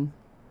 and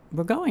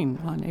we're going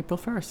on April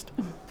 1st.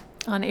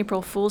 On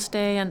April Fool's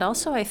Day, and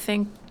also I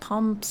think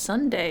Palm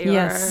Sunday.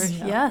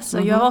 Yes. So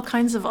you have all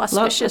kinds of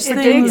auspicious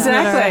things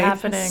that are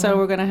happening. So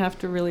we're going to have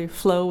to really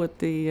flow with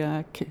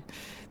the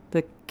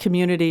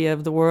community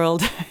of the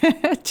world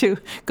to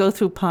go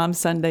through Palm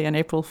Sunday and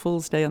April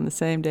Fool's Day on the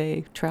same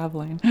day,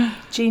 traveling.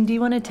 Jean, do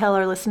you want to tell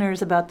our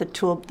listeners about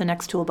the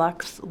next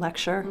Toolbox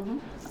lecture,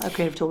 a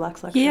Creative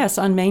Toolbox lecture? Yes,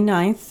 on May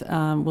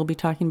 9th, we'll be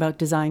talking about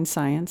design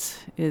science.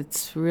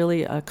 It's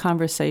really a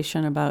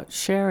conversation about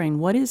sharing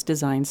what is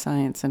design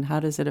science and how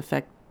does it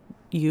affect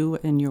you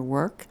and your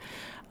work.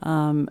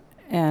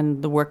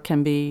 And the work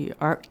can be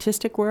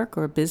artistic work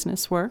or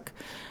business work.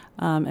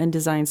 And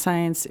design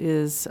science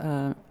is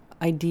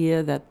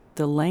idea that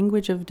the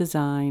language of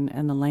design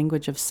and the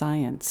language of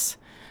science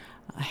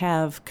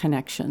have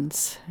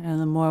connections. And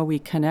the more we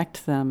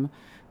connect them,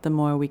 the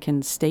more we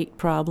can state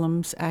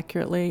problems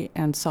accurately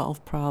and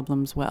solve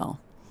problems well.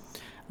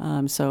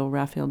 So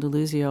Raphael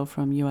DeLuzio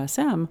from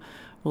USM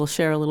will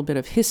share a little bit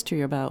of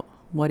history about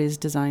what is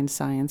design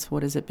science,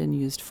 what has it been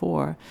used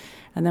for.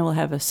 And then we'll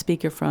have a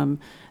speaker from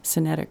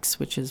Synetics,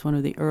 which is one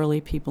of the early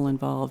people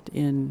involved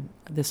in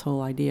this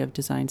whole idea of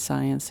design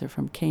science. They're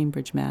from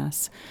Cambridge,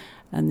 Mass.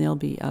 And they'll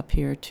be up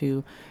here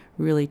to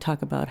really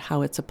talk about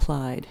how it's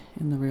applied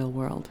in the real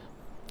world.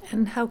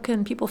 And how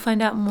can people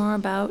find out more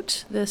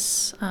about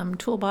this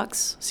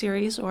Toolbox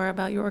series or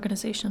about your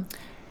organization?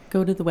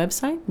 Go to the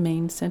website,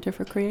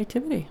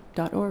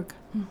 maincenterforcreativity.org.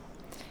 Well,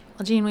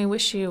 Jean, we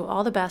wish you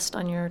all the best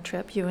on your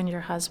trip, you and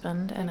your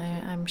husband, and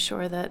I'm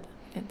sure that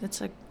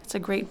it's a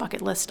great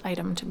bucket list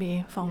item to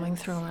be following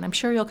through on. I'm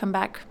sure you'll come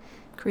back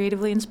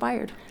creatively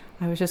inspired.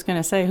 I was just going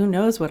to say, who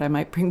knows what I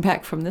might bring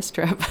back from this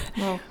trip.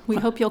 Well, we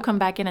hope you'll come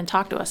back in and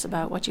talk to us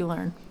about what you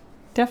learn.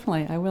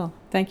 Definitely, I will.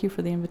 Thank you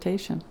for the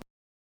invitation.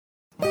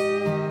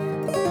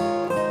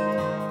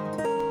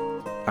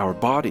 Our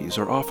bodies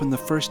are often the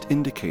first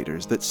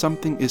indicators that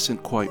something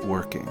isn't quite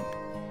working.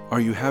 Are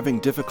you having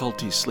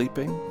difficulty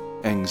sleeping,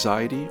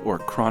 anxiety, or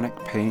chronic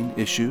pain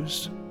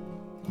issues?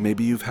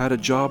 Maybe you've had a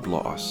job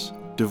loss,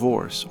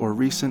 divorce, or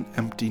recent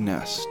empty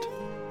nest.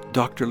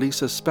 Dr.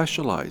 Lisa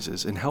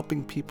specializes in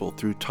helping people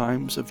through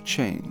times of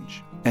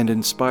change and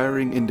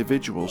inspiring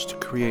individuals to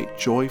create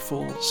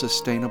joyful,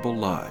 sustainable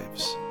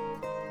lives.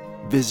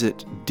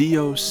 Visit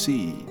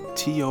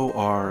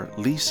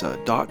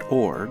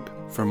doctorlisa.org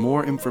for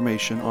more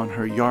information on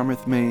her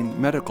Yarmouth, Maine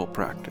medical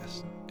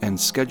practice and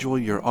schedule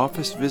your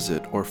office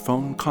visit or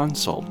phone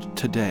consult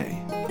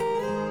today.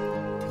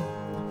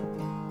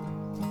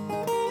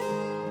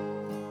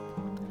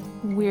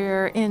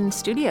 We're in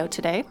studio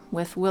today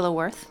with Willa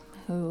Worth,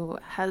 who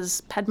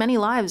has had many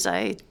lives,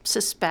 I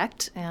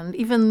suspect, and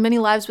even many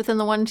lives within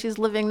the one she's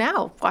living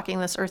now, walking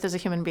this earth as a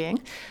human being.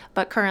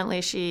 But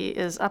currently she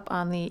is up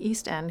on the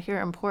East End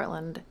here in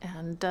Portland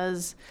and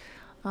does,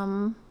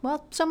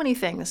 so many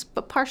things.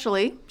 But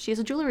partially, she's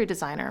a jewelry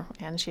designer,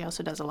 and she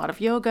also does a lot of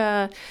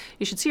yoga.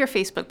 You should see her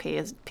Facebook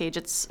page.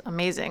 It's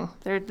amazing.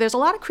 There's a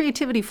lot of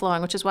creativity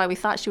flowing, which is why we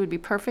thought she would be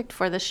perfect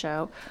for this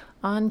show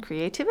on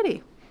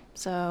creativity.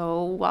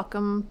 So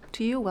welcome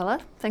to you, Willa.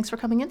 Thanks for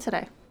coming in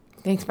today.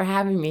 Thanks for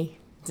having me.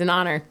 It's an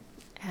honor.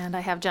 And I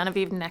have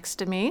Genevieve next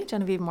to me,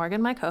 Genevieve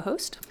Morgan, my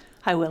co-host.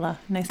 Hi, Willa.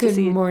 Nice to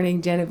see you. Good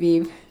morning,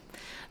 Genevieve.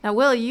 Now,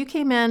 Willa, you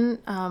came in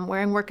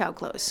wearing workout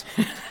clothes,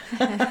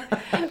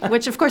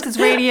 which, of course, is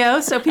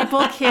radio, so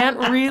people can't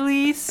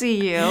really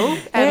see you.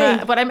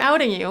 And, but I'm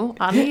outing you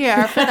on the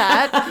air for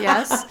that,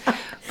 yes.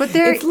 But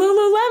it's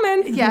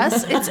Lululemon.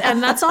 Yes,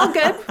 and that's all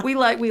good. We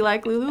like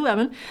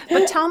Lululemon.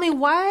 But tell me,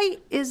 why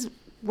is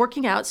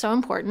working out so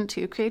important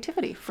to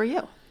creativity for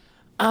you?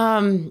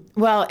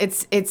 Well,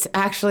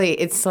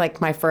 it's like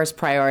my first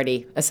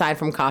priority aside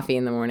from coffee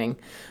in the morning.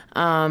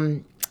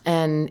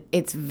 And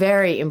it's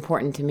very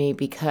important to me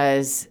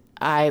because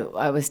I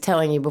was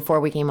telling you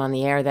before we came on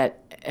the air that,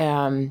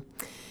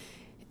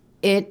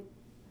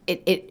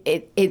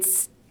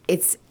 it's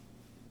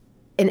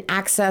an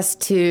access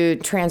to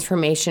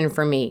transformation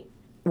for me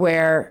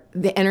where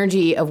the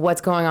energy of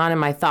what's going on in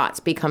my thoughts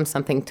becomes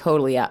something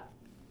totally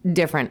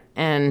different,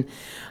 and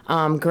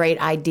great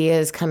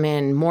ideas come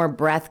in, more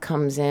breath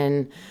comes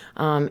in.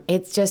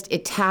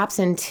 It taps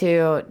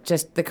into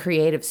just the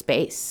creative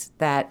space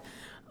that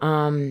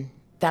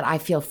I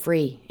feel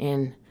free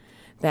in,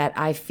 that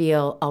I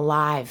feel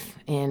alive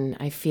in,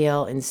 I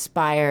feel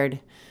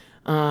inspired,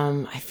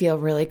 I feel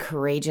really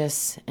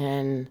courageous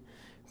and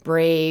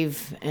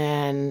brave,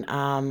 and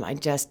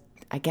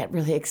I get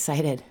really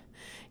excited,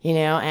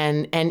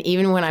 and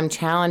even when I'm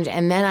challenged,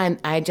 and then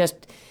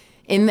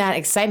in that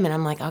excitement,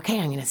 I'm like, okay,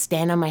 I'm going to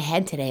stand on my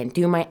head today and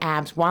do my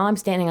abs while I'm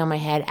standing on my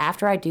head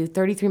after I do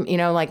 33,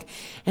 and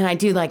I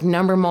do like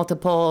number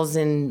multiples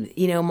and,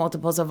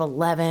 multiples of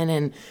 11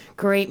 and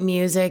great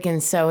music.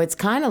 And so it's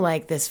kind of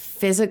like this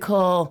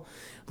physical,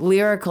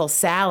 lyrical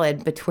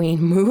salad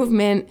between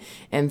movement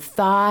and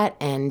thought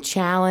and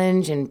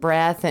challenge and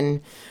breath.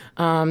 And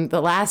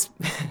the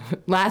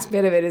last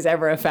bit of it is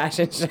ever a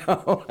fashion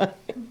show.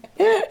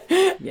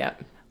 Yeah.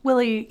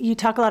 Willie, you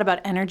talk a lot about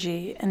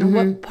energy, and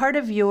what part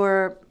of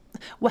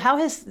how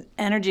has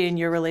energy in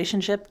your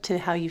relationship to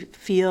how you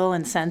feel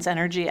and sense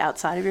energy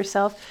outside of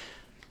yourself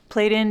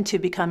played into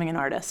becoming an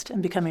artist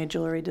and becoming a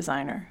jewelry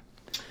designer?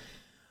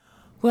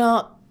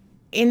 Well,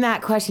 in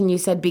that question you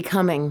said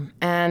becoming,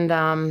 and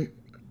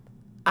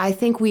I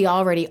think we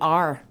already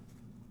are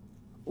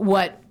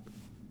what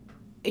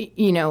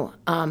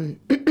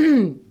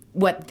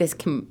what this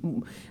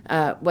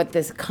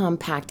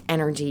compact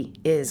energy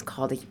is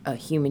called a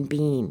human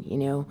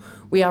being.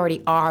 We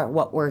already are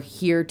what we're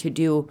here to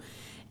do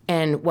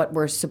and what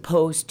we're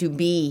supposed to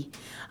be.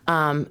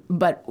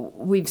 But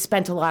we've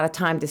spent a lot of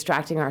time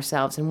distracting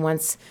ourselves, and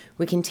once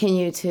we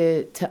continue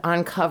to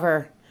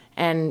uncover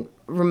and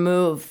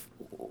remove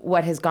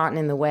what has gotten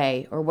in the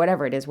way, or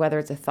whatever it is, whether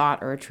it's a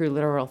thought or a true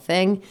literal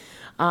thing,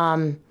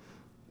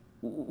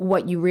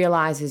 what you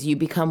realize is you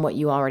become what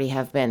you already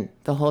have been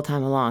the whole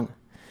time along.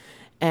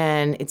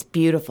 And it's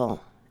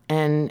beautiful.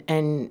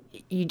 And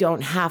you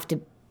don't have to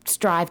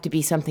strive to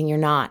be something you're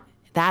not.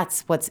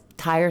 That's what's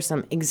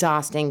tiresome,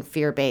 exhausting,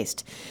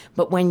 fear-based.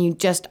 But when you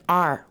just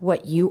are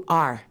what you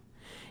are,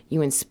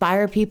 you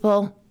inspire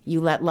people, you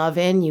let love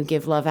in, you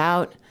give love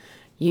out,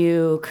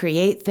 you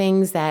create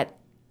things that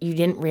you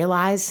didn't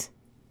realize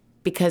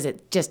because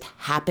it just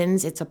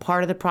happens. It's a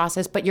part of the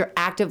process, but you're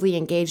actively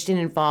engaged and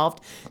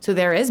involved. So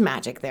there is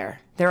magic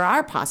there. There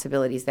are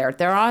possibilities there.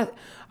 There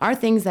are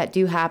things that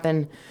do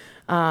happen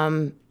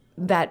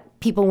that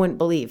people wouldn't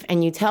believe,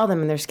 and you tell them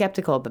and they're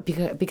skeptical, but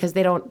because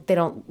they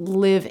don't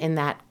live in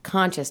that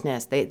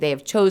consciousness, they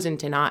have chosen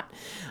to not.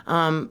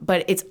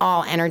 But it's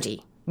all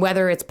energy,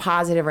 whether it's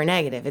positive or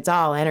negative. It's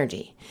all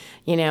energy,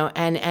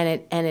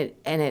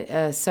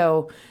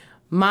 So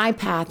my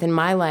path in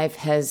my life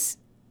has,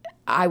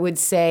 I would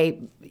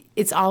say,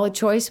 it's all a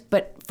choice,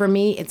 but for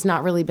me, it's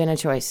not really been a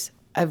choice.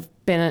 I've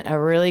been a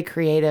really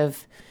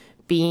creative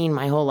being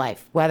my whole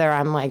life, whether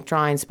I'm like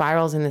drawing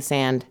spirals in the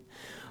sand,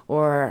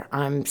 or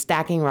I'm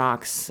stacking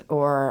rocks,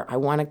 or I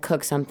want to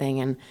cook something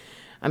and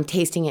I'm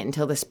tasting it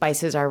until the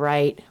spices are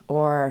right,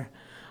 or,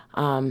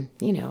 And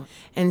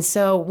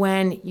so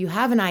when you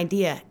have an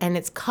idea and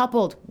it's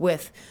coupled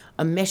with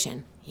a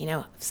mission,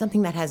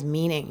 something that has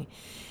meaning,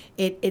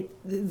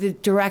 the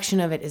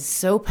direction of it is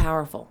so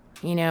powerful.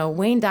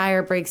 Wayne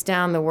Dyer breaks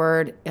down the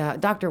word,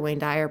 Dr. Wayne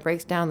Dyer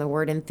breaks down the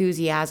word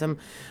enthusiasm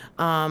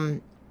I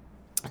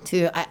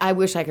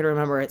wish I could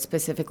remember it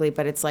specifically,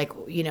 but it's like,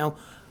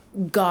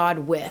 God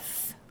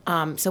with.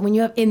 So when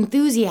you have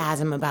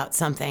enthusiasm about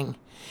something,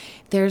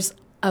 there's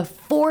a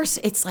force,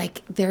 it's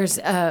like there's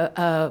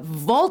a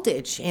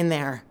voltage in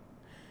there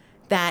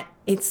that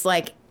it's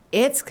like,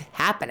 it's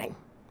happening.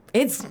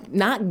 It's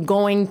not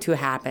going to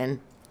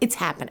happen. It's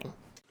happening.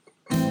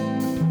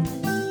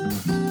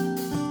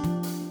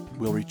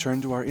 We'll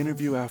return to our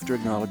interview after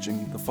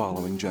acknowledging the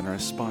following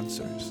generous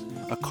sponsors.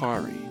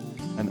 Akari,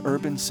 an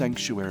urban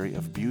sanctuary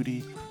of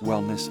beauty,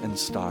 wellness, and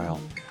style,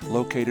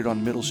 located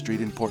on Middle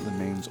Street in Portland,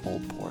 Maine's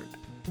Old Port.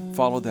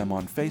 Follow them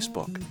on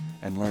Facebook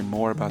and learn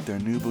more about their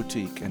new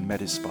boutique and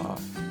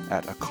Medispa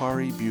at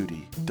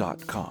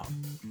akaribeauty.com.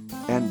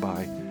 And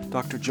by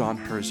Dr. John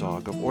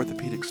Herzog of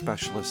Orthopedic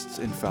Specialists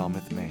in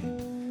Falmouth,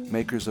 Maine,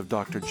 makers of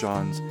Dr.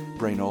 John's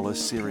Brainola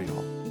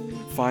cereal.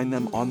 Find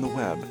them on the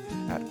web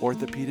at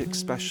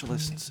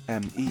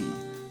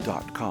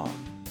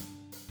orthopedicspecialistsme.com.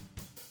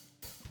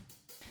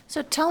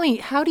 So tell me,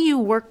 how do you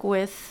work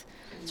with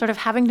sort of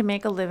having to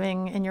make a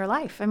living in your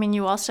life? I mean,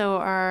 you also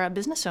are a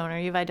business owner.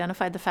 You've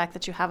identified the fact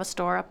that you have a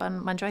store up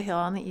on Munjoy Hill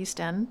on the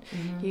East End.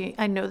 Mm-hmm.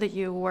 I know that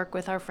you work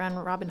with our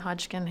friend Robin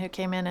Hodgkin, who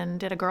came in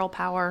and did a Girl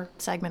Power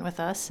segment with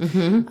us.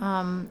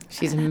 Mm-hmm.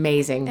 She's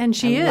amazing. And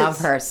I love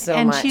her so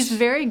much. And she's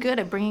very good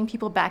at bringing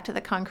people back to the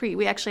concrete.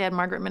 We actually had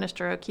Margaret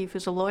Minister O'Keefe,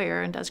 who's a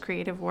lawyer and does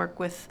creative work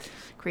with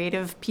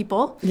creative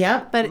people.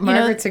 Yeah, but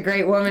Margaret's a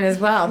great woman as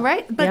well.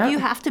 Right, but you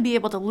have to be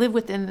able to live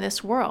within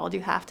this world.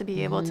 You have to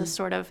be able to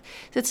sort of,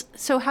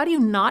 so how do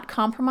you not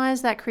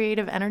compromise that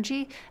creative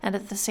energy and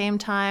at the same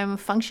time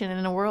function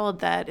in a world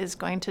that is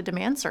going to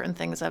demand certain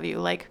things of you,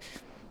 like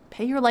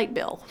pay your light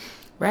bill?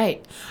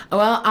 Right.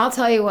 Well, I'll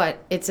tell you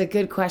what, it's a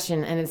good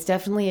question, and it's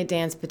definitely a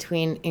dance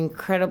between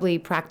incredibly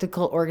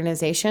practical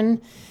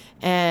organization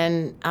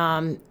and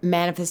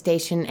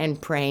manifestation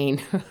and praying,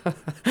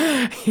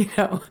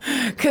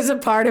 because a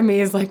part of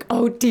me is like,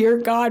 oh, dear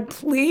God,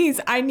 please,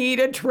 I need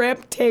a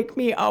trip, take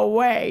me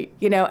away,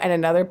 and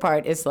another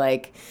part is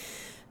like,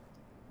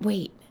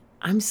 wait,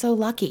 I'm so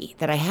lucky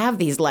that I have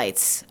these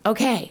lights.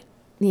 Okay,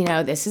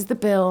 this is the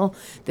bill,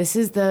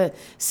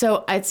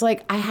 so it's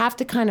like I have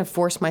to kind of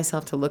force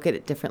myself to look at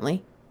it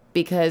differently,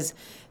 because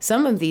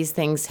some of these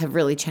things have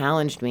really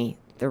challenged me.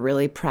 the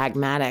really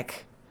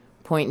pragmatic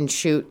point and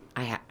shoot.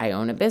 I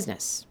own a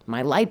business,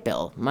 my light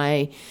bill,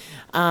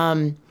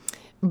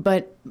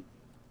 but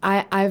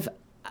I've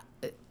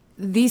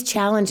these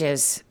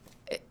challenges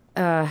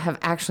have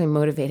actually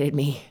motivated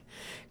me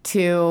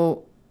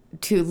to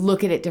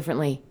look at it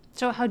differently.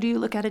 So how do you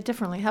look at it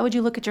differently? How would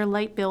you look at your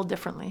light bill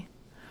differently?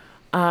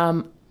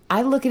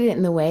 I look at it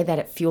in the way that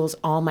it fuels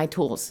all my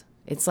tools.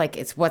 It's like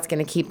it's what's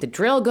going to keep the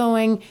drill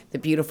going, the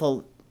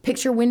beautiful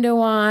picture window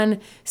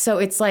on. So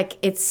it's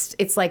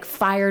like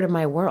fire to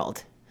my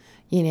world,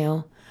 you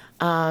know.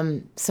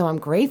 So I'm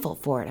grateful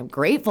for it. I'm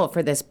grateful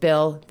for this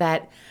bill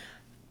that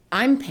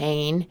I'm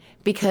paying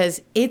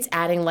because it's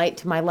adding light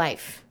to my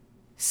life.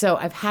 So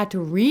I've had to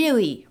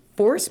really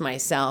force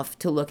myself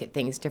to look at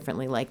things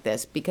differently like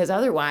this, because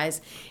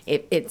otherwise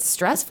it's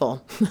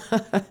stressful.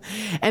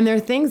 And there are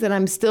things that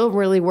I'm still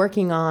really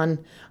working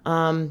on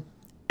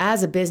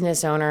as a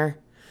business owner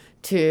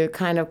to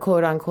kind of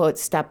quote unquote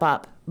step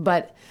up.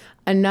 But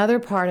another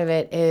part of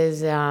it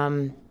is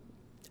the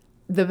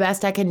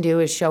best I can do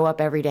is show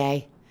up every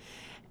day.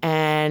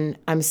 And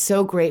I'm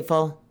so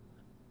grateful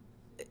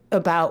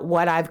about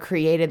what I've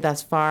created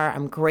thus far.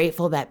 I'm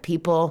grateful that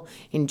people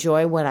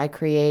enjoy what I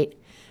create.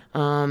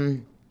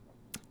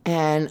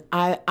 And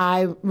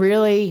I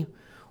really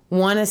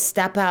want to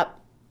step up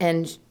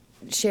and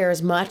share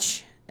as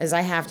much as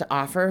I have to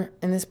offer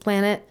in this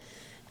planet.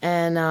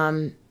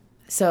 And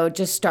so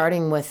just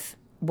starting with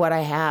what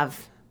I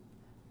have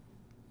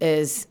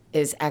is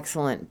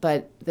excellent.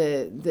 But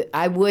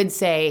I would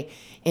say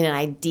in an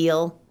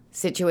ideal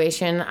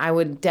situation, I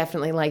would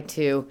definitely like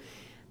to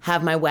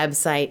have my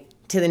website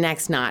to the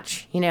next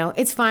notch. You know,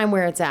 it's fine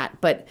where it's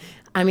at, but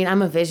I mean,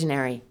 I'm a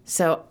visionary,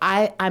 so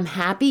I'm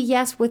happy,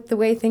 yes, with the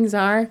way things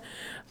are,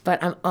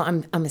 but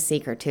I'm a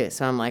seeker too.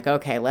 So I'm like,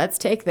 okay, let's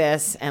take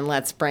this and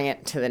let's bring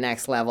it to the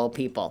next level,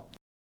 people.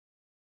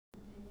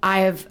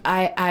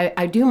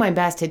 I do my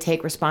best to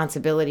take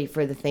responsibility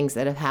for the things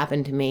that have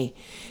happened to me,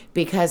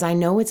 because I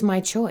know it's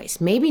my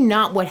choice. Maybe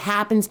not what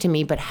happens to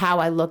me, but how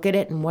I look at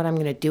it and what I'm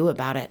going to do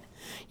about it.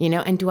 You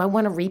know, and do I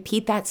want to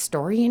repeat that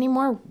story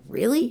anymore?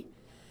 Really?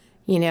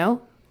 You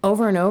know?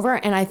 Over and over.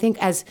 And I think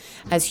as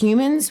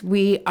humans,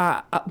 we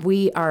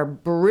are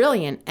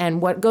brilliant,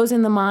 and what goes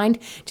in the mind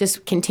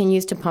just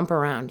continues to pump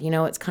around. You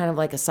know, it's kind of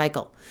like a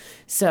cycle.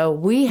 So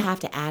we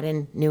have to add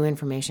in new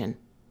information.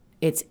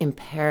 It's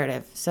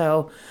imperative.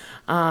 So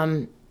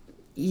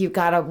you've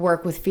got to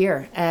work with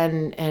fear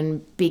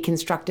and be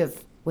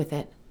constructive with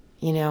it,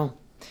 you know.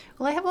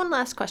 Well, I have one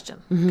last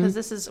question,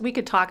 because we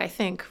could talk, I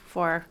think,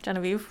 for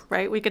Genevieve,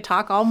 right? We could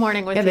talk all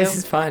morning with you. Yeah, this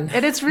is fun.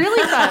 And it's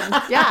really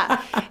fun.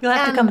 Yeah. You'll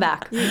have to come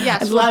back.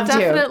 Yes, I'd we'll love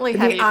definitely to.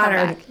 have Be you honored.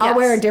 come back. I'll Yes.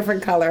 wear a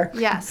different color.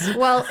 Yes.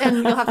 Well, and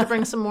you'll have to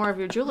bring some more of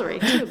your jewelry,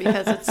 too,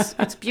 because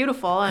it's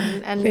beautiful.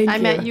 And Thank I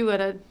met you. you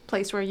at a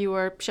place where you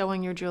were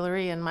showing your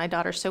jewelry, and my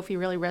daughter Sophie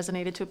really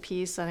resonated to a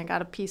piece, and I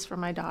got a piece for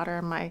my daughter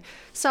and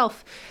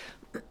myself.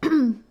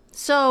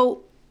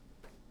 So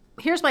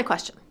here's my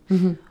question.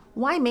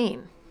 Why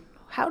Maine?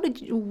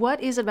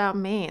 What is it about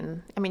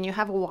Maine? I mean, you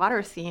have a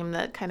water theme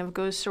that kind of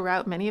goes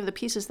throughout many of the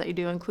pieces that you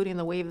do, including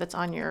the wave that's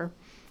on your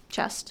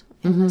chest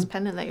and this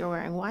pendant that you're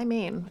wearing. Why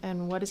Maine?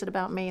 And what is it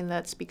about Maine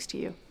that speaks to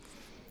you?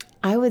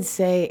 I would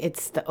say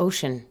it's the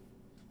ocean.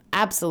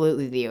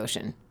 Absolutely the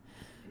ocean.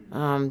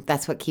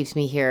 That's what keeps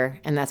me here,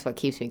 and that's what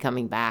keeps me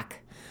coming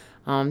back.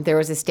 There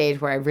was a stage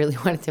where I really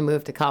wanted to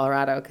move to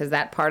Colorado because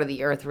that part of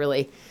the earth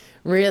really,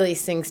 really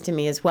sings to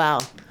me as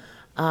well.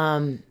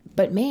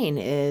 But Maine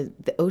is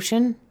the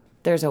ocean.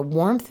 There's a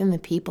warmth in the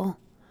people.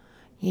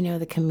 You know,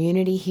 the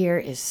community here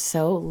is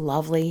so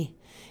lovely.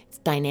 It's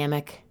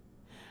dynamic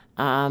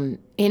in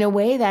a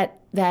way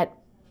that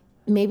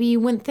maybe you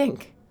wouldn't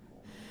think.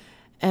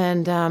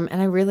 And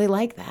I really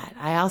like that.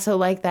 I also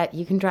like that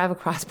you can drive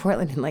across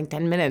Portland in like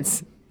 10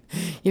 minutes.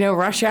 You know,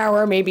 rush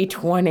hour, maybe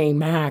 20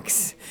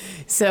 max.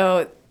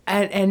 So,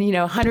 and you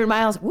know, 100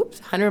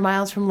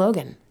 miles from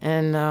Logan.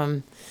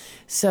 And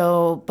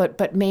so,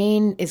 but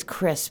Maine is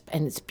crisp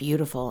and it's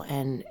beautiful,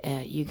 and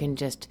you can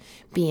just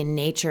be in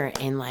nature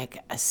in like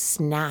a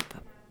snap.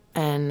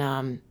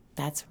 And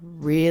that's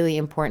really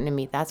important to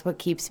me. That's what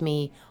keeps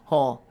me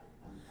whole,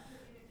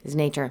 is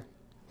nature.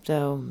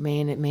 So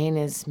Maine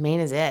is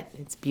it.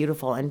 It's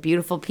beautiful, and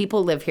beautiful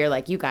people live here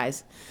like you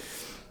guys.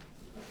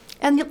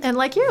 And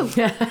like you.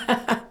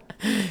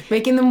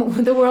 Making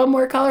the world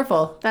more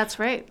colorful. That's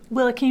right.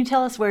 Willa, can you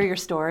tell us where your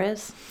store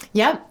is?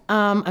 Yep.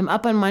 I'm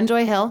up on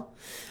Munjoy Hill.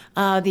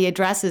 The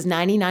address is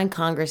 99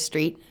 Congress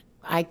Street.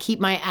 I keep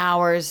my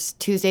hours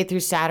Tuesday through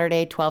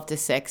Saturday, 12 to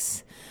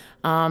 6.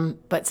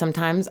 But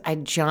sometimes I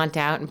jaunt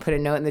out and put a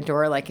note in the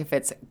door, like if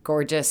it's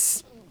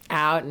gorgeous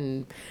out,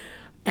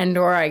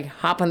 or I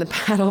hop on the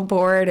paddle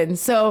board. And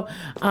so,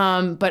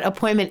 but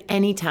appointment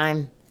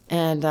anytime.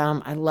 And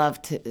I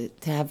love to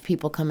have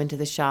people come into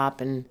the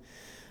shop and,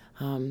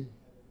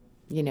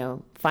 you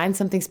know, find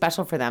something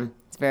special for them.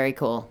 It's very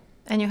cool.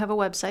 And you have a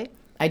website?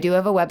 I do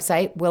have a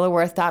website,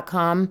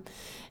 willaworth.com.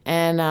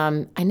 And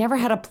I never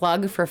had a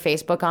plug for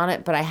Facebook on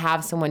it, but I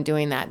have someone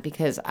doing that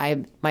because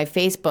my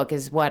Facebook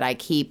is what I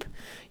keep.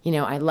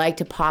 I like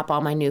to pop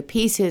all my new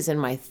pieces and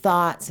my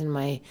thoughts and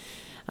my.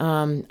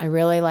 I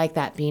really like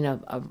that being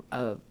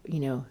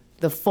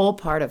the full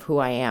part of who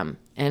I am.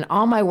 And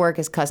all my work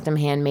is custom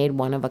handmade,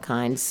 one of a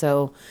kind.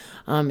 So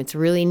it's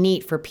really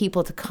neat for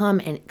people to come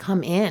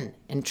in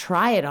and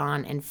try it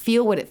on and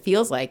feel what it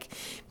feels like,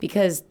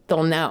 because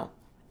they'll know.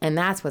 And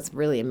that's what's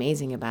really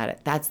amazing about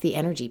it. That's the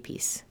energy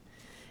piece.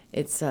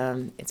 It's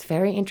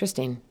very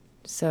interesting.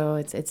 So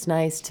it's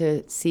nice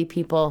to see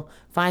people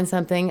find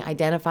something,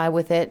 identify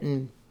with it,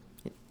 and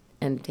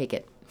take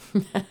it.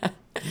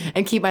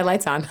 And keep my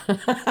lights on.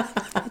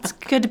 It's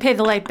good to pay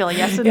the light bill.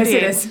 Yes, indeed. Yes,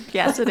 it is.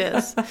 Yes, it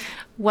is.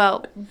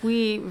 Well,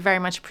 we very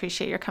much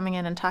appreciate your coming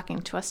in and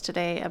talking to us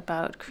today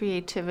about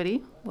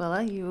creativity.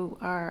 Willa, you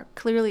are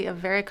clearly a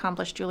very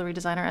accomplished jewelry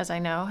designer, as I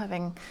know,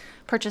 having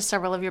purchased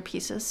several of your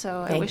pieces.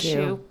 So I wish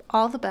you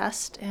all the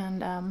best,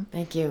 and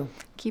thank you.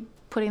 Keep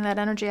putting that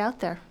energy out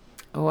there.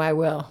 Oh, I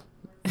will.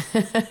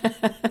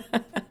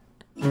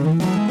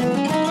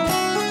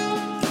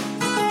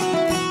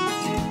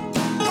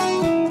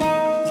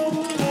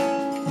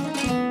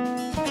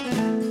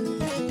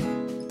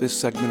 This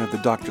segment of the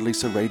Dr.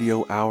 Lisa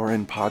Radio Hour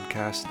and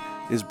Podcast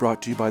is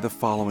brought to you by the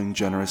following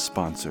generous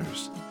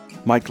sponsors: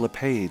 Mike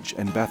LePage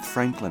and Beth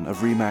Franklin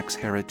of RE/MAX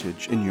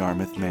Heritage in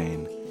Yarmouth,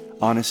 Maine.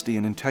 Honesty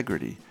and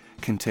integrity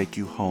can take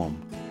you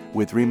home.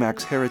 With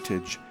RE/MAX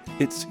Heritage,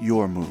 it's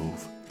your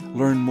move.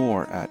 Learn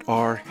more at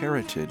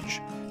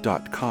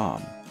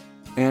rheritage.com.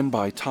 And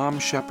by Tom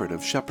Shepard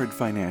of Shepard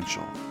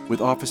Financial.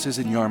 With offices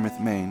in Yarmouth,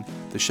 Maine,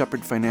 the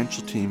Shepard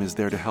Financial team is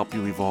there to help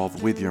you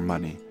evolve with your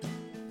money.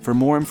 For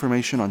more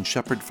information on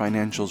Shepard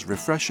Financial's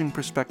refreshing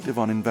perspective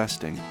on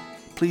investing,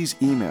 please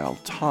email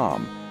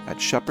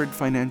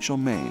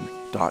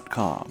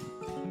tom@shepardfinancialmaine.com.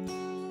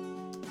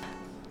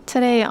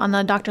 Today on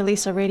the Dr.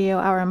 Lisa Radio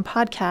Hour and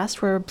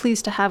Podcast, we're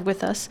pleased to have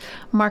with us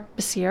Mark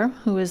Bessiere,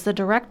 who is the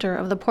director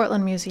of the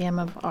Portland Museum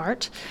of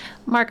Art.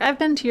 Mark, I've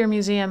been to your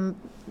museum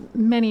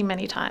many,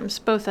 many times,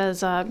 both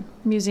as a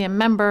museum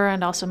member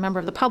and also a member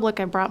of the public.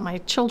 I brought my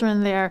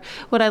children there.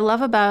 What I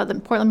love about the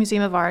Portland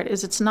Museum of Art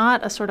is it's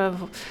not a sort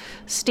of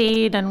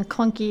staid and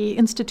clunky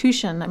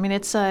institution. I mean,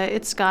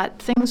 it's got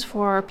things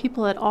for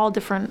people at all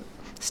different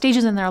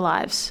stages in their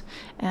lives.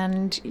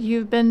 And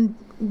you've been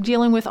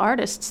dealing with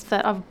artists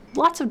that of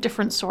lots of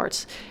different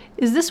sorts.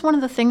 Is this one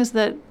of the things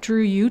that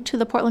drew you to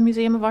the Portland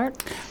Museum of Art?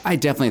 I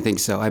definitely think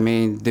so. I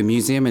mean, the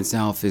museum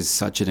itself is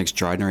such an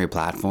extraordinary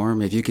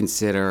platform. If you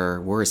consider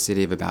we're a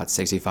city of about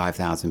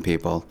 65,000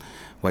 people,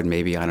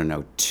 maybe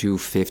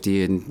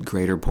 250 in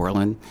greater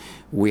Portland.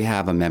 We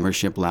have a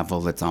membership level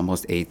that's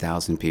almost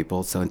 8,000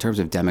 people. So in terms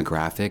of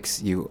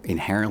demographics, you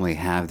inherently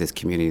have this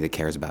community that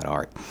cares about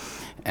art.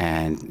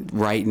 And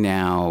right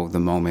now, the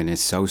moment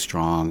is so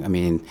strong. I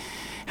mean,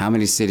 how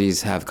many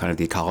cities have kind of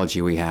the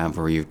ecology we have,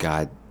 where you've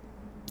got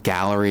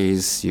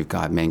galleries, you've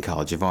got Maine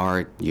College of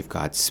Art, you've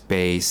got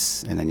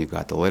space, and then you've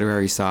got the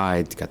literary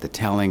side, you've got the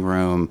telling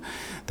room,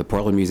 the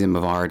Portland Museum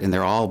of Art, and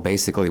they're all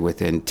basically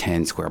within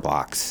 10 square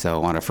blocks.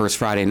 So on a first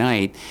Friday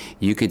night,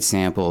 you could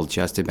sample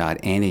just about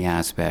any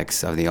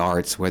aspects of the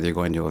arts, whether you're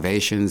going to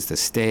Ovations, the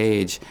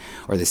stage,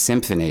 or the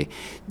symphony.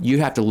 You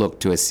have to look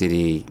to a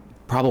city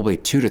probably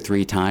 2 to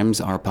 3 times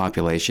our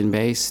population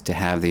base to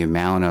have the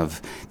amount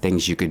of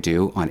things you could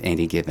do on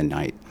any given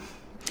night.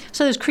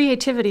 So there's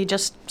creativity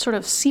just sort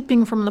of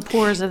seeping from the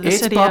pores of the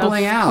city of It's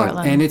bubbling out,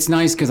 Portland. and it's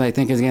nice because I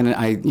think, again,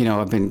 I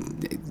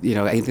think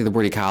the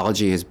word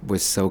ecology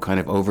was so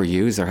kind of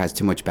overused or has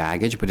too much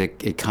baggage, but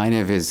it kind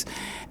of is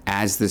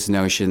as this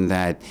notion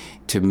that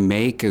to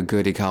make a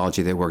good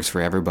ecology that works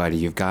for everybody,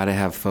 you've got to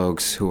have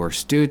folks who are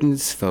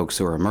students, folks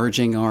who are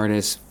emerging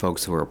artists,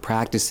 folks who are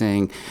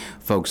practicing,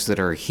 folks that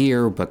are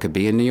here but could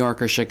be in New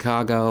York or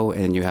Chicago,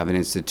 and you have an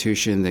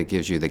institution that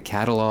gives you the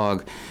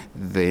catalog,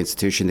 the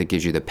institution that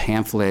gives you the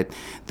pamphlet,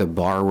 the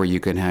bar where you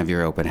can have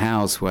your open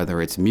house,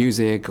 whether it's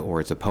music or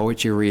it's a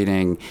poetry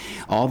reading.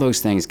 All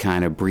those things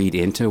kind of breed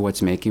into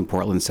what's making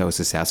Portland so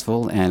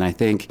successful. And I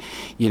think,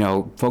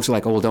 folks are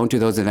like, oh, well, don't do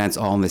those events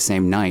all on the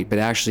same night. But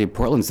actually,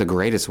 Portland's the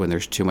greatest when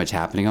there's too much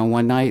happening on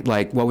one night.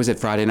 Like, what was it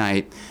Friday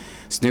night?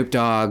 Snoop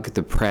Dogg,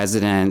 the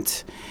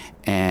president,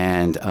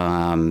 and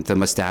the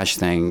mustache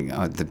thing,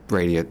 the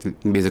radio the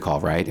music hall,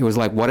 right? It was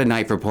like, what a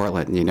night for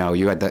Portland.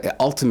 You had the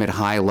ultimate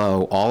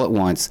high-low all at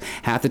once.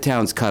 Half the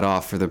town's cut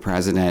off for the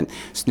president.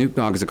 Snoop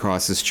Dogg's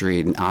across the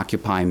street, and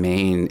Occupy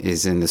Maine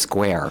is in the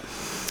square.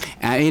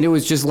 And it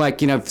was just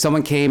like, if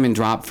someone came and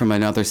dropped from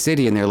another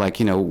city and they're like,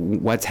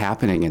 what's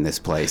happening in this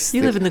place?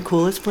 You live in the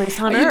coolest place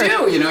on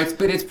earth. You do,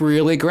 but it's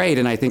really great.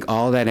 And I think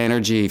all that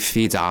energy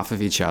feeds off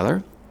of each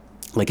other.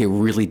 Like, it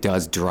really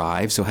does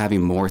drive. So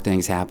having more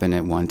things happen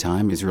at one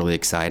time is really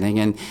exciting.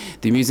 And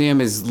the museum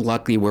is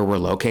lucky where we're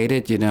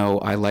located.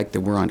 I like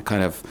that we're on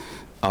kind of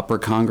Upper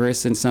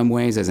Congress in some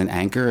ways as an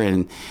anchor.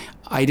 And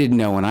I didn't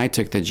know when I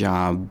took the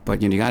job,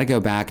 but you got to go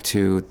back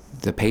to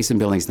the Payson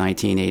Building's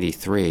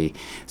 1983.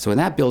 So when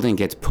that building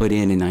gets put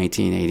in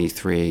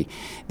 1983,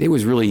 it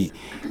was really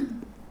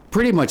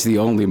pretty much the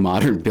only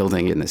modern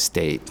building in the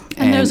state.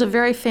 And there's a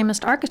very famous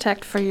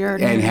architect for your...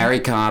 And Harry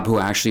Cobb, who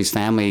actually his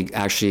family,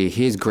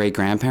 his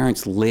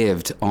great-grandparents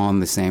lived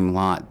on the same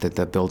lot that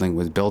the building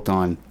was built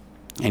on.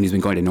 And he's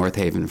been going to North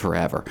Haven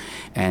forever.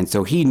 And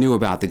so he knew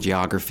about the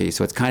geography.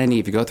 So it's kind of neat.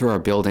 If you go through our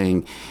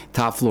building,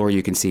 top floor,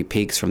 you can see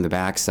peaks from the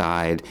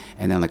backside.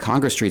 And then on the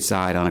Congress Street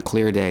side, on a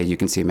clear day, you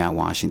can see Mount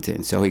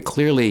Washington. So he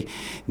clearly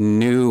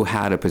knew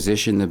how to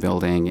position the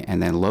building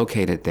and then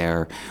locate it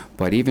there.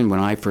 But even when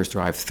I first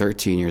arrived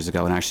 13 years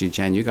ago, and actually,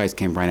 Jen, you guys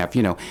came right up,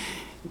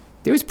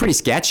 it was pretty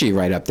sketchy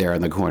right up there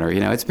in the corner.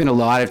 It's been a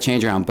lot of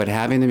change around, but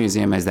having the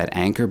museum as that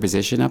anchor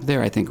position up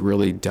there, I think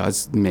really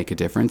does make a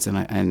difference,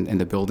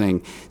 and the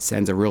building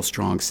sends a real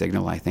strong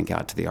signal, I think,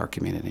 out to the art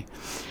community.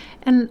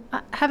 And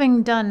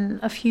having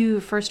done a few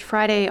First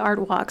Friday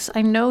art walks,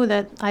 I know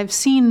that I've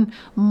seen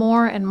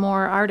more and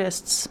more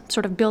artists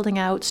sort of building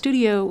out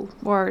studio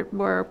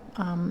or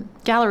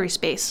gallery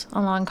space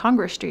along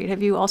Congress Street.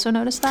 Have you also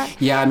noticed that?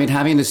 Yeah,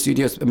 having the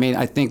studios,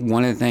 I think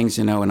one of the things,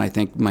 and I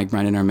think Mike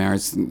Brennan, our mayor,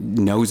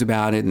 knows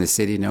about it and the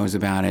city knows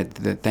about it.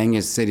 The thing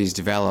is, cities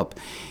develop,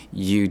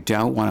 you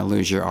don't want to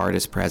lose your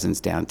artist presence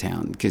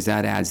downtown, because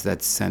that adds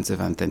that sense of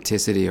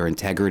authenticity or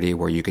integrity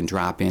where you can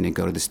drop in and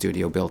go to the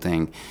studio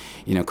building,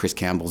 Chris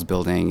Campbell's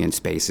building, and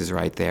spaces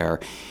right there.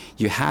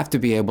 You have to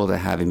be able to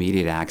have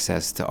immediate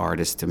access to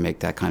artists to make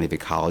that kind of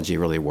ecology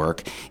really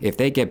work. If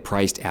they get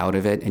priced out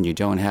of it and you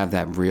don't have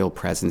that real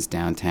presence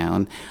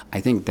downtown, I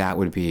think that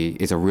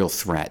is a real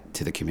threat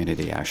to the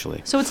community,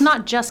 actually. So it's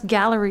not just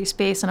gallery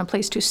space and a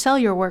place to sell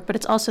your work, but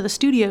it's also the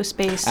studio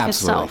space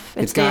itself.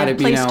 It's the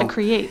place to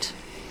create.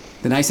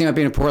 The nice thing about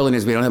being in Portland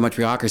is we don't have much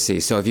bureaucracy.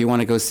 So if you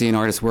want to go see an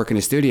artist work in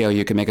a studio,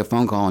 you can make a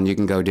phone call and you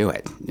can go do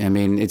it.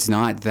 It's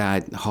not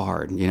that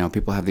hard.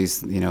 People have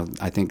these,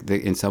 I think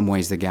in some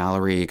ways the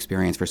gallery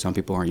experience for some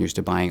people aren't used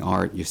to buying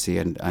art. You see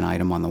an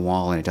item on the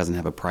wall and it doesn't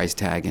have a price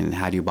tag, and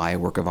how do you buy a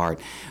work of art?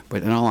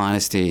 But in all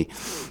honesty,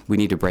 we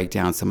need to break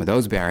down some of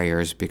those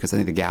barriers, because I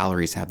think the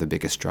galleries have the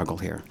biggest struggle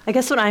here. I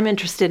guess what I'm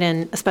interested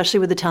in, especially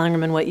with the Telling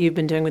Room and what you've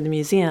been doing with the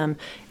museum,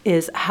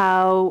 is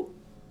how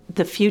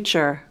the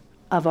future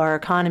of our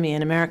economy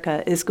in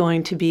America is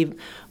going to be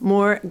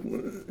more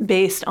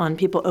based on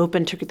people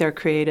open to their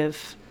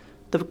creativity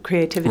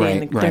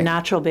and their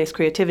natural-based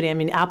creativity.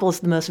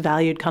 Apple's the most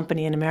valued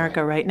company in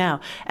America right now,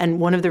 and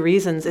one of the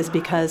reasons is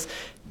because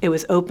it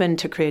was open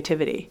to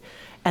creativity.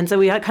 And so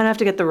we kind of have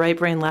to get the right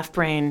brain, left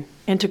brain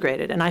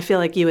integrated, and I feel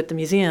like you at the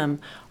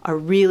museum are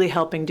really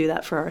helping do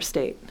that for our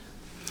state.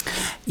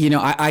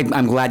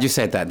 I'm glad you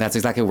said that. That's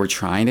exactly what we're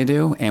trying to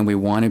do, and we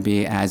want to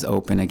be as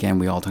open. Again,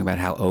 we all talk about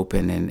how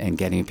open and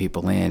getting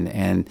people in,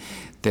 and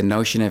the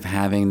notion of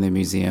having the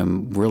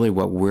museum, really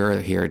what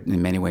we're here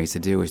in many ways to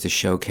do is to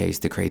showcase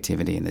the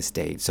creativity in the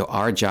state. So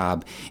our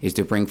job is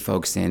to bring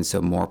folks in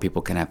so more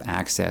people can have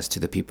access to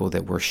the people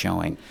that we're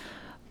showing.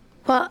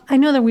 Well, I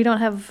know that we don't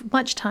have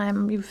much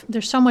time.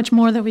 There's so much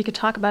more that we could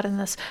talk about in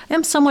this. I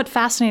am somewhat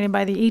fascinated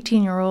by the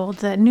 18-year-old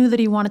that knew that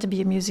he wanted to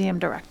be a museum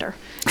director.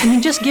 Can you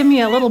just give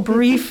me a little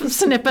brief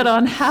snippet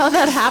on how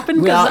that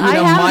happened? Because I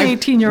have an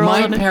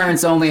 18-year-old. My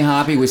parents' only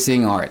hobby was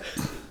seeing art.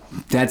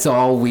 That's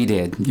all we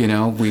did.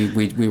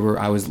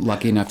 I was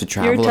lucky enough to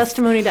travel. You're a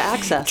testimony to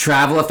access.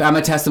 I'm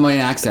a testimony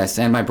to access,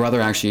 and my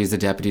brother actually is the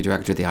deputy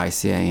director of the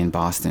ICA in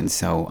Boston.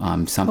 So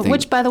something.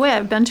 Which, by the way,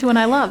 I've been to and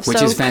I love.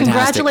 Which is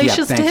fantastic.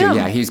 Congratulations to him. Thank you.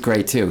 Yeah, he's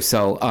great too.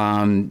 So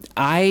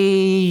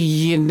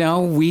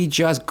we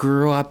just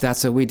grew up.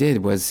 That's what we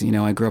did.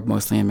 I grew up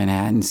mostly in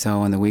Manhattan. So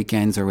on the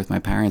weekends or with my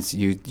parents,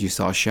 you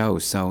saw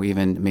shows. So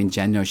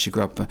Jen knows she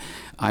grew up.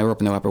 I grew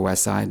up in the Upper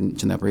West Side and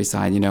the Upper East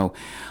Side.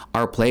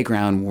 Our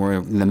playground,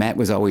 where the Met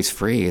was always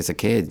free as a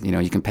kid.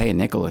 You can pay a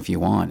nickel if you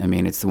want.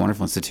 It's a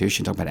wonderful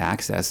institution. Talk about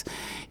access.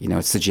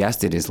 It's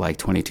suggested is like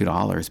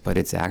 $22, but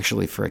it's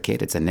actually for a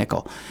kid, it's a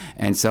nickel.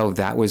 And so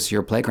that was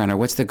your playground. Or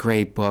what's the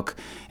great book?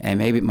 And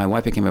maybe my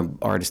wife became an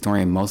art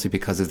historian mostly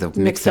because of the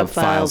mixed up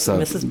files of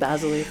Mrs.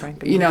 Basiley,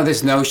 Franklin.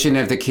 This notion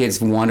of the kids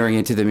wandering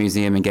into the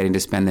museum and getting to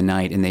spend the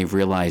night, and they've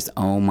realized,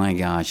 oh my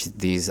gosh,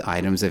 these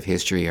items of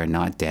history are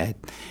not dead.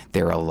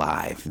 They're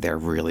alive. They're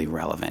really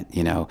relevant.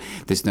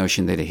 This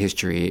notion that a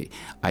history,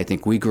 I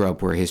think we grew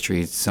up where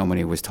history, so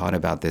many was taught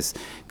about this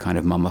kind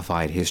of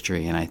mummified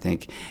history, and I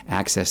think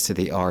access to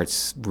the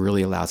arts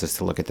really allows us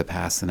to look at the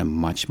past in a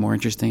much more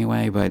interesting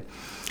way. But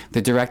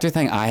the director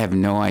thing, I have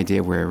no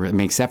idea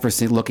except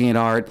for looking at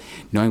art,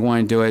 knowing I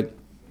want to do it.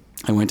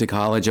 I went to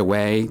college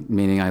away,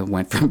 meaning I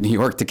went from New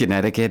York to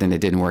Connecticut, and it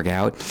didn't work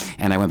out.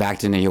 And I went back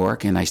to New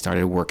York, and I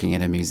started working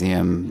at a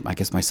museum, I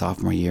guess my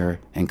sophomore year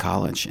in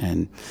college,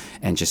 and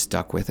just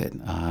stuck with it.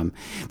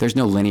 There's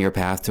no linear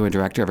path to a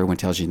director. Everyone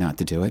tells you not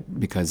to do it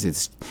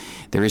because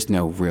there is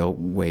no real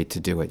way to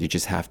do it. You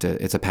just have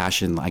to. It's a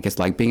passion, I guess,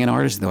 like being an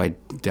artist, though I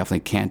definitely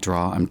can't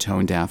draw. I'm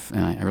tone deaf,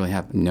 and I really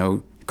have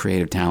no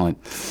creative talent.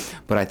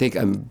 But I think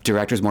a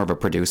director is more of a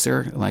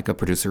producer, like a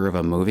producer of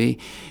a movie.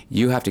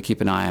 You have to keep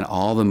an eye on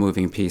all the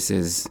moving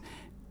pieces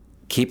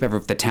keep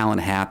the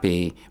talent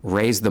happy,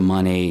 raise the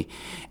money,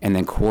 and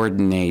then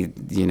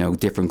coordinate,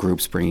 different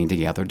groups bringing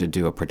together to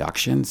do a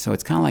production. So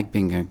it's kind of like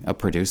being a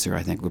producer,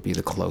 I think, would be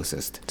the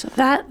closest. So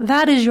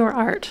that is your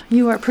art.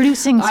 You are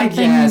producing something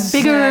guess,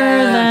 bigger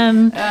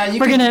than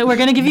we're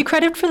gonna give you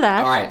credit for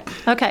that. All right.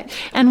 Okay.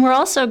 And we're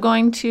also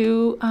going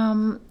to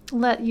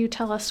let you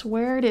tell us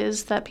where it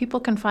is that people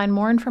can find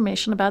more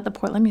information about the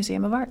Portland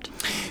Museum of Art.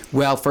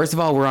 Well, first of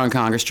all, we're on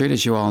Congress Street,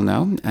 as you all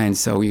know, and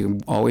so you're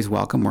always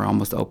welcome. We're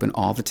almost open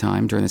all the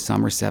time during the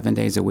summer, 7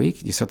 days a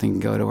week. You certainly can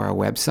go to our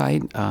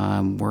website.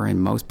 We're in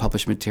most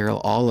published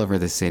material all over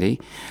the city,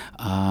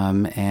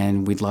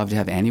 and we'd love to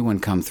have anyone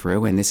come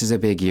through, and this is a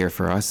big year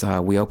for us.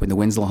 We opened the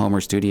Winslow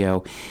Homer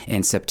Studio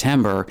in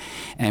September,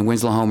 and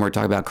Winslow Homer,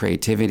 talk about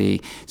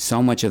creativity,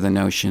 so much of the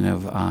notion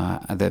of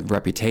the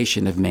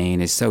reputation of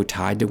Maine is so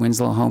tied to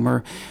Winslow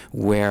Homer,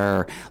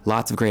 where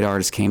lots of great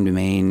artists came to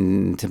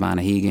Maine, to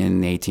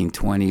Monhegan, the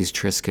 1820s,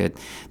 Triscuit,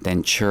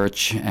 then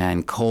Church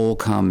and Cole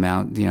come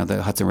out,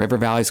 the Hudson River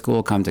Valley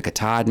School come to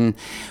Katahdin.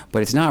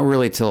 But it's not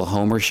really till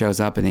Homer shows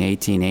up in the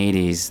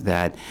 1880s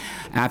that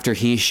after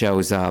he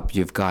shows up,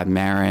 you've got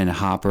Marin,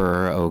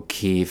 Hopper,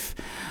 O'Keeffe,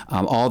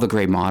 all the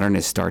great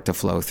modernists start to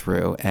flow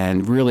through.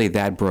 And really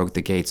that broke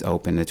the gates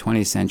open. In the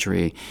 20th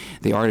century,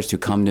 the artists who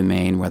come to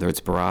Maine, whether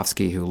it's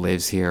Borofsky, who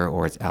lives here,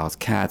 or it's Alice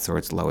Katz, or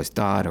it's Lois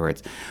Dodd, or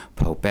it's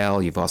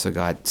Popel. You've also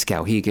got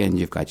Skowhegan,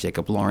 you've got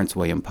Jacob Lawrence,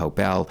 William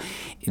Popel.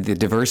 The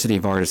diversity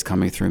of artists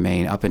coming through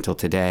Maine up until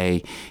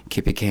today,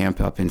 Kippy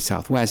Camp up in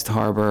Southwest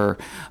Harbor,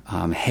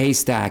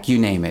 Haystack, you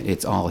name it,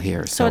 it's all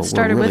here. So it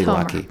started we're really with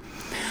Homer. lucky.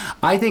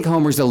 I think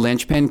Homer's a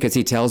linchpin because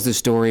he tells the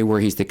story where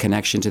he's the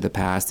connection to the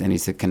past and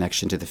he's the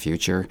connection to the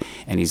future.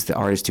 And he's the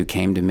artist who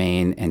came to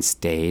Maine and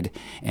stayed.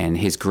 And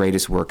his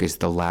greatest work is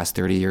the last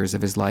 30 years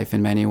of his life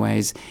in many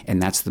ways.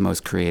 And that's the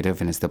most creative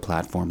and it's the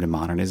platform to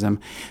modernism.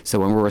 So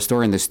when we're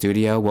restoring the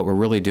studio, what we're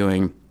really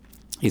doing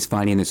is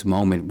finding this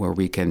moment where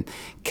we can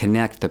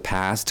connect the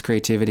past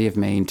creativity of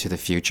Maine to the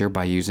future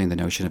by using the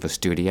notion of a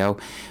studio.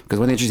 Because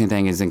one interesting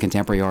thing is in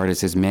contemporary art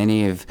is as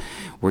many of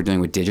we're doing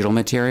with digital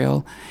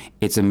material,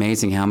 it's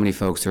amazing how many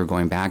folks are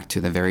going back to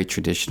the very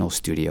traditional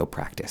studio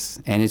practice.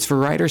 And it's for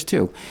writers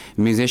too,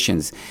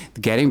 musicians,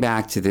 getting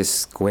back to this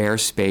square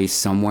space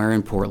somewhere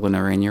in Portland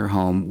or in your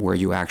home where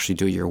you actually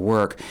do your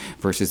work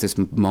versus this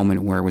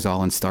moment where it was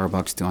all in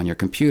Starbucks on your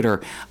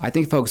computer. I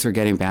think folks are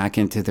getting back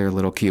into their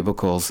little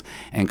cubicles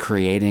and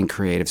creating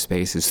creative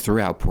spaces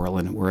throughout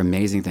Portland where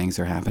amazing things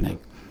are happening.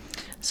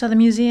 So the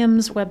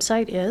museum's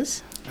website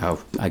is?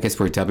 Oh, I guess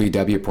we're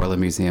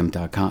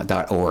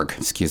www.portlandmuseum.org.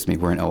 Excuse me,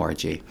 we're an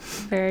ORG.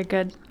 Very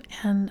good.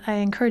 And I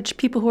encourage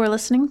people who are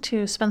listening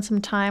to spend some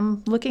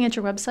time looking at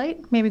your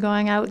website, maybe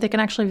going out. They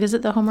can actually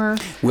visit the Homer.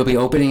 We'll be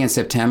opening in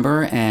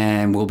September,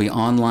 and we'll be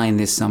online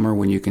this summer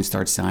when you can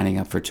start signing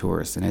up for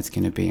tours, and it's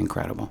going to be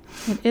incredible.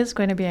 It is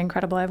going to be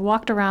incredible. I've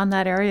walked around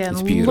that area and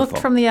beautiful. Looked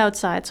from the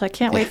outside, so I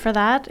can't wait for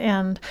that.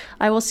 And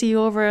I will see you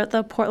over at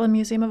the Portland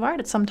Museum of Art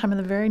at some time in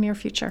the very near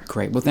future.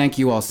 Great. Well, thank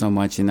you all so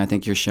much, and I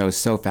think your show is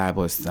so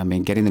fabulous. I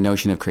mean, getting the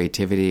notion of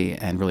creativity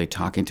and really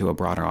talking to a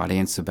broader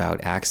audience about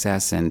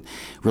access and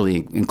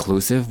really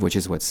inclusive, which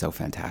is what's so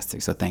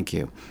fantastic. So thank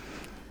you.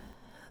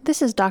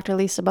 This is Dr.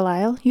 Lisa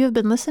Belisle. You have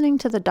been listening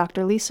to the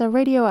Dr. Lisa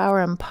Radio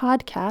Hour and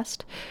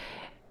podcast,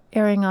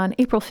 airing on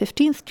April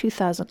 15th,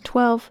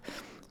 2012,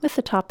 with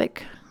the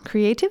topic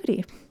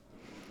creativity.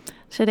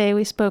 Today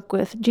we spoke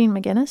with Jean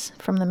McGinnis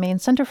from the Maine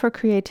Center for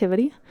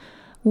Creativity,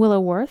 Willow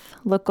Worth,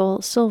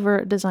 local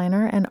silver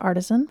designer and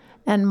artisan,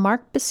 and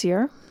Mark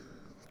Bessier,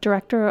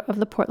 director of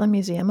the Portland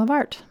Museum of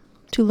Art.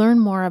 To learn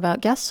more about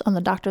guests on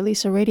the Dr.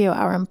 Lisa Radio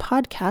Hour and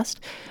podcast,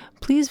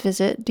 please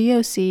visit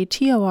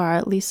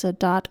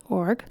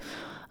doctorlisa.org.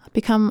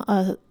 Become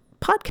a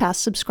podcast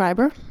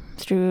subscriber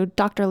through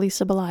Dr.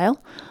 Lisa Belisle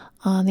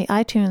on the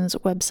iTunes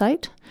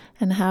website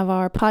and have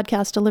our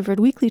podcast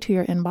delivered weekly to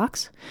your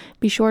inbox.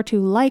 Be sure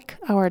to like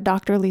our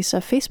Dr. Lisa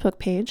Facebook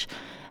page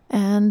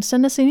and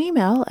send us an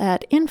email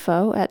at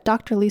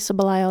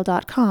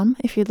info@drlisabelisle.com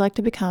if you'd like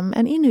to become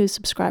an e-news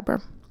subscriber.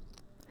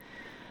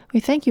 We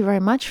thank you very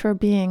much for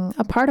being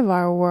a part of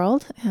our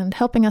world and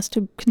helping us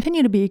to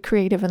continue to be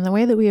creative in the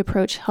way that we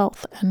approach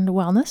health and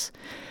wellness.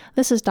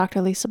 This is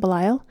Dr. Lisa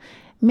Belisle.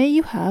 May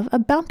you have a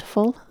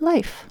bountiful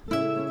life.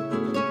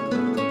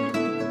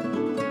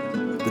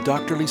 The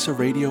Dr. Lisa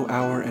Radio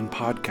Hour and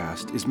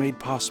podcast is made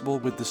possible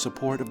with the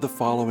support of the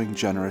following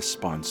generous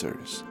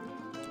sponsors: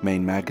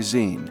 Maine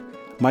Magazine,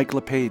 Mike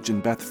LePage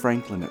and Beth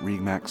Franklin at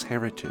RE/MAX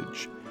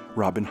Heritage,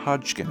 Robin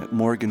Hodgkin at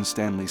Morgan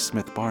Stanley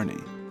Smith Barney,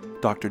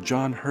 Dr.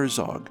 John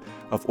Herzog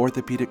of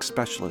Orthopedic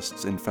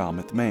Specialists in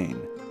Falmouth,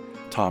 Maine,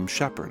 Tom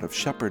Shepard of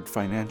Shepard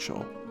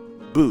Financial,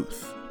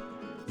 Booth,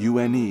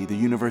 UNE, the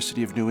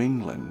University of New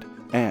England,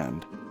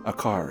 and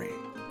Akari.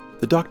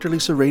 The Dr.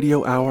 Lisa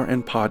Radio Hour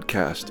and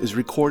podcast is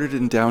recorded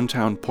in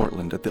downtown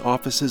Portland at the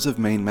offices of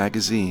Maine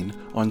Magazine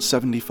on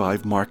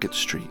 75 Market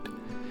Street.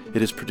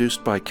 It is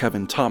produced by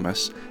Kevin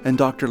Thomas and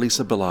Dr.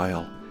 Lisa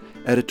Belisle.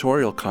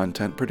 Editorial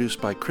content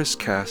produced by Chris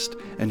Cast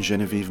and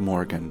Genevieve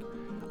Morgan.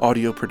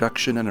 Audio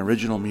production and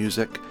original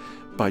music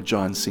by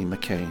John C.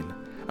 McCain.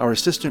 Our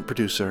assistant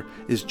producer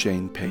is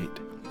Jane Pate.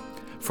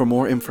 For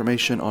more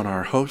information on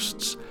our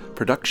hosts,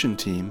 production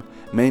team,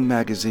 Maine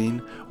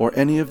Magazine, or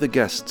any of the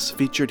guests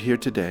featured here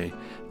today,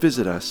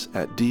 visit us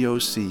at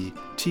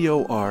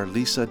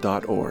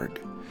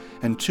doctorlisa.org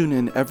and tune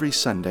in every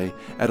Sunday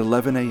at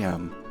 11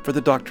 a.m. for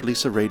the Dr.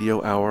 Lisa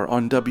Radio Hour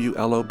on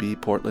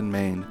WLOB Portland,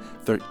 Maine,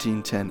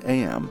 1310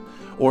 a.m.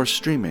 or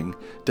streaming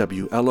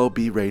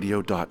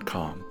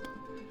WLOBradio.com.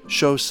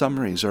 Show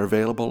summaries are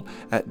available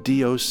at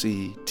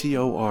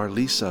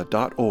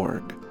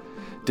doctorlisa.org.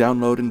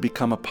 Download and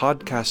become a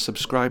podcast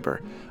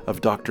subscriber of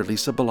Dr.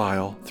 Lisa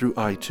Belisle through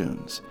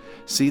iTunes.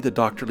 See the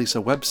Dr.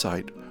 Lisa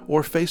website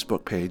or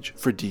Facebook page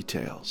for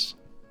details.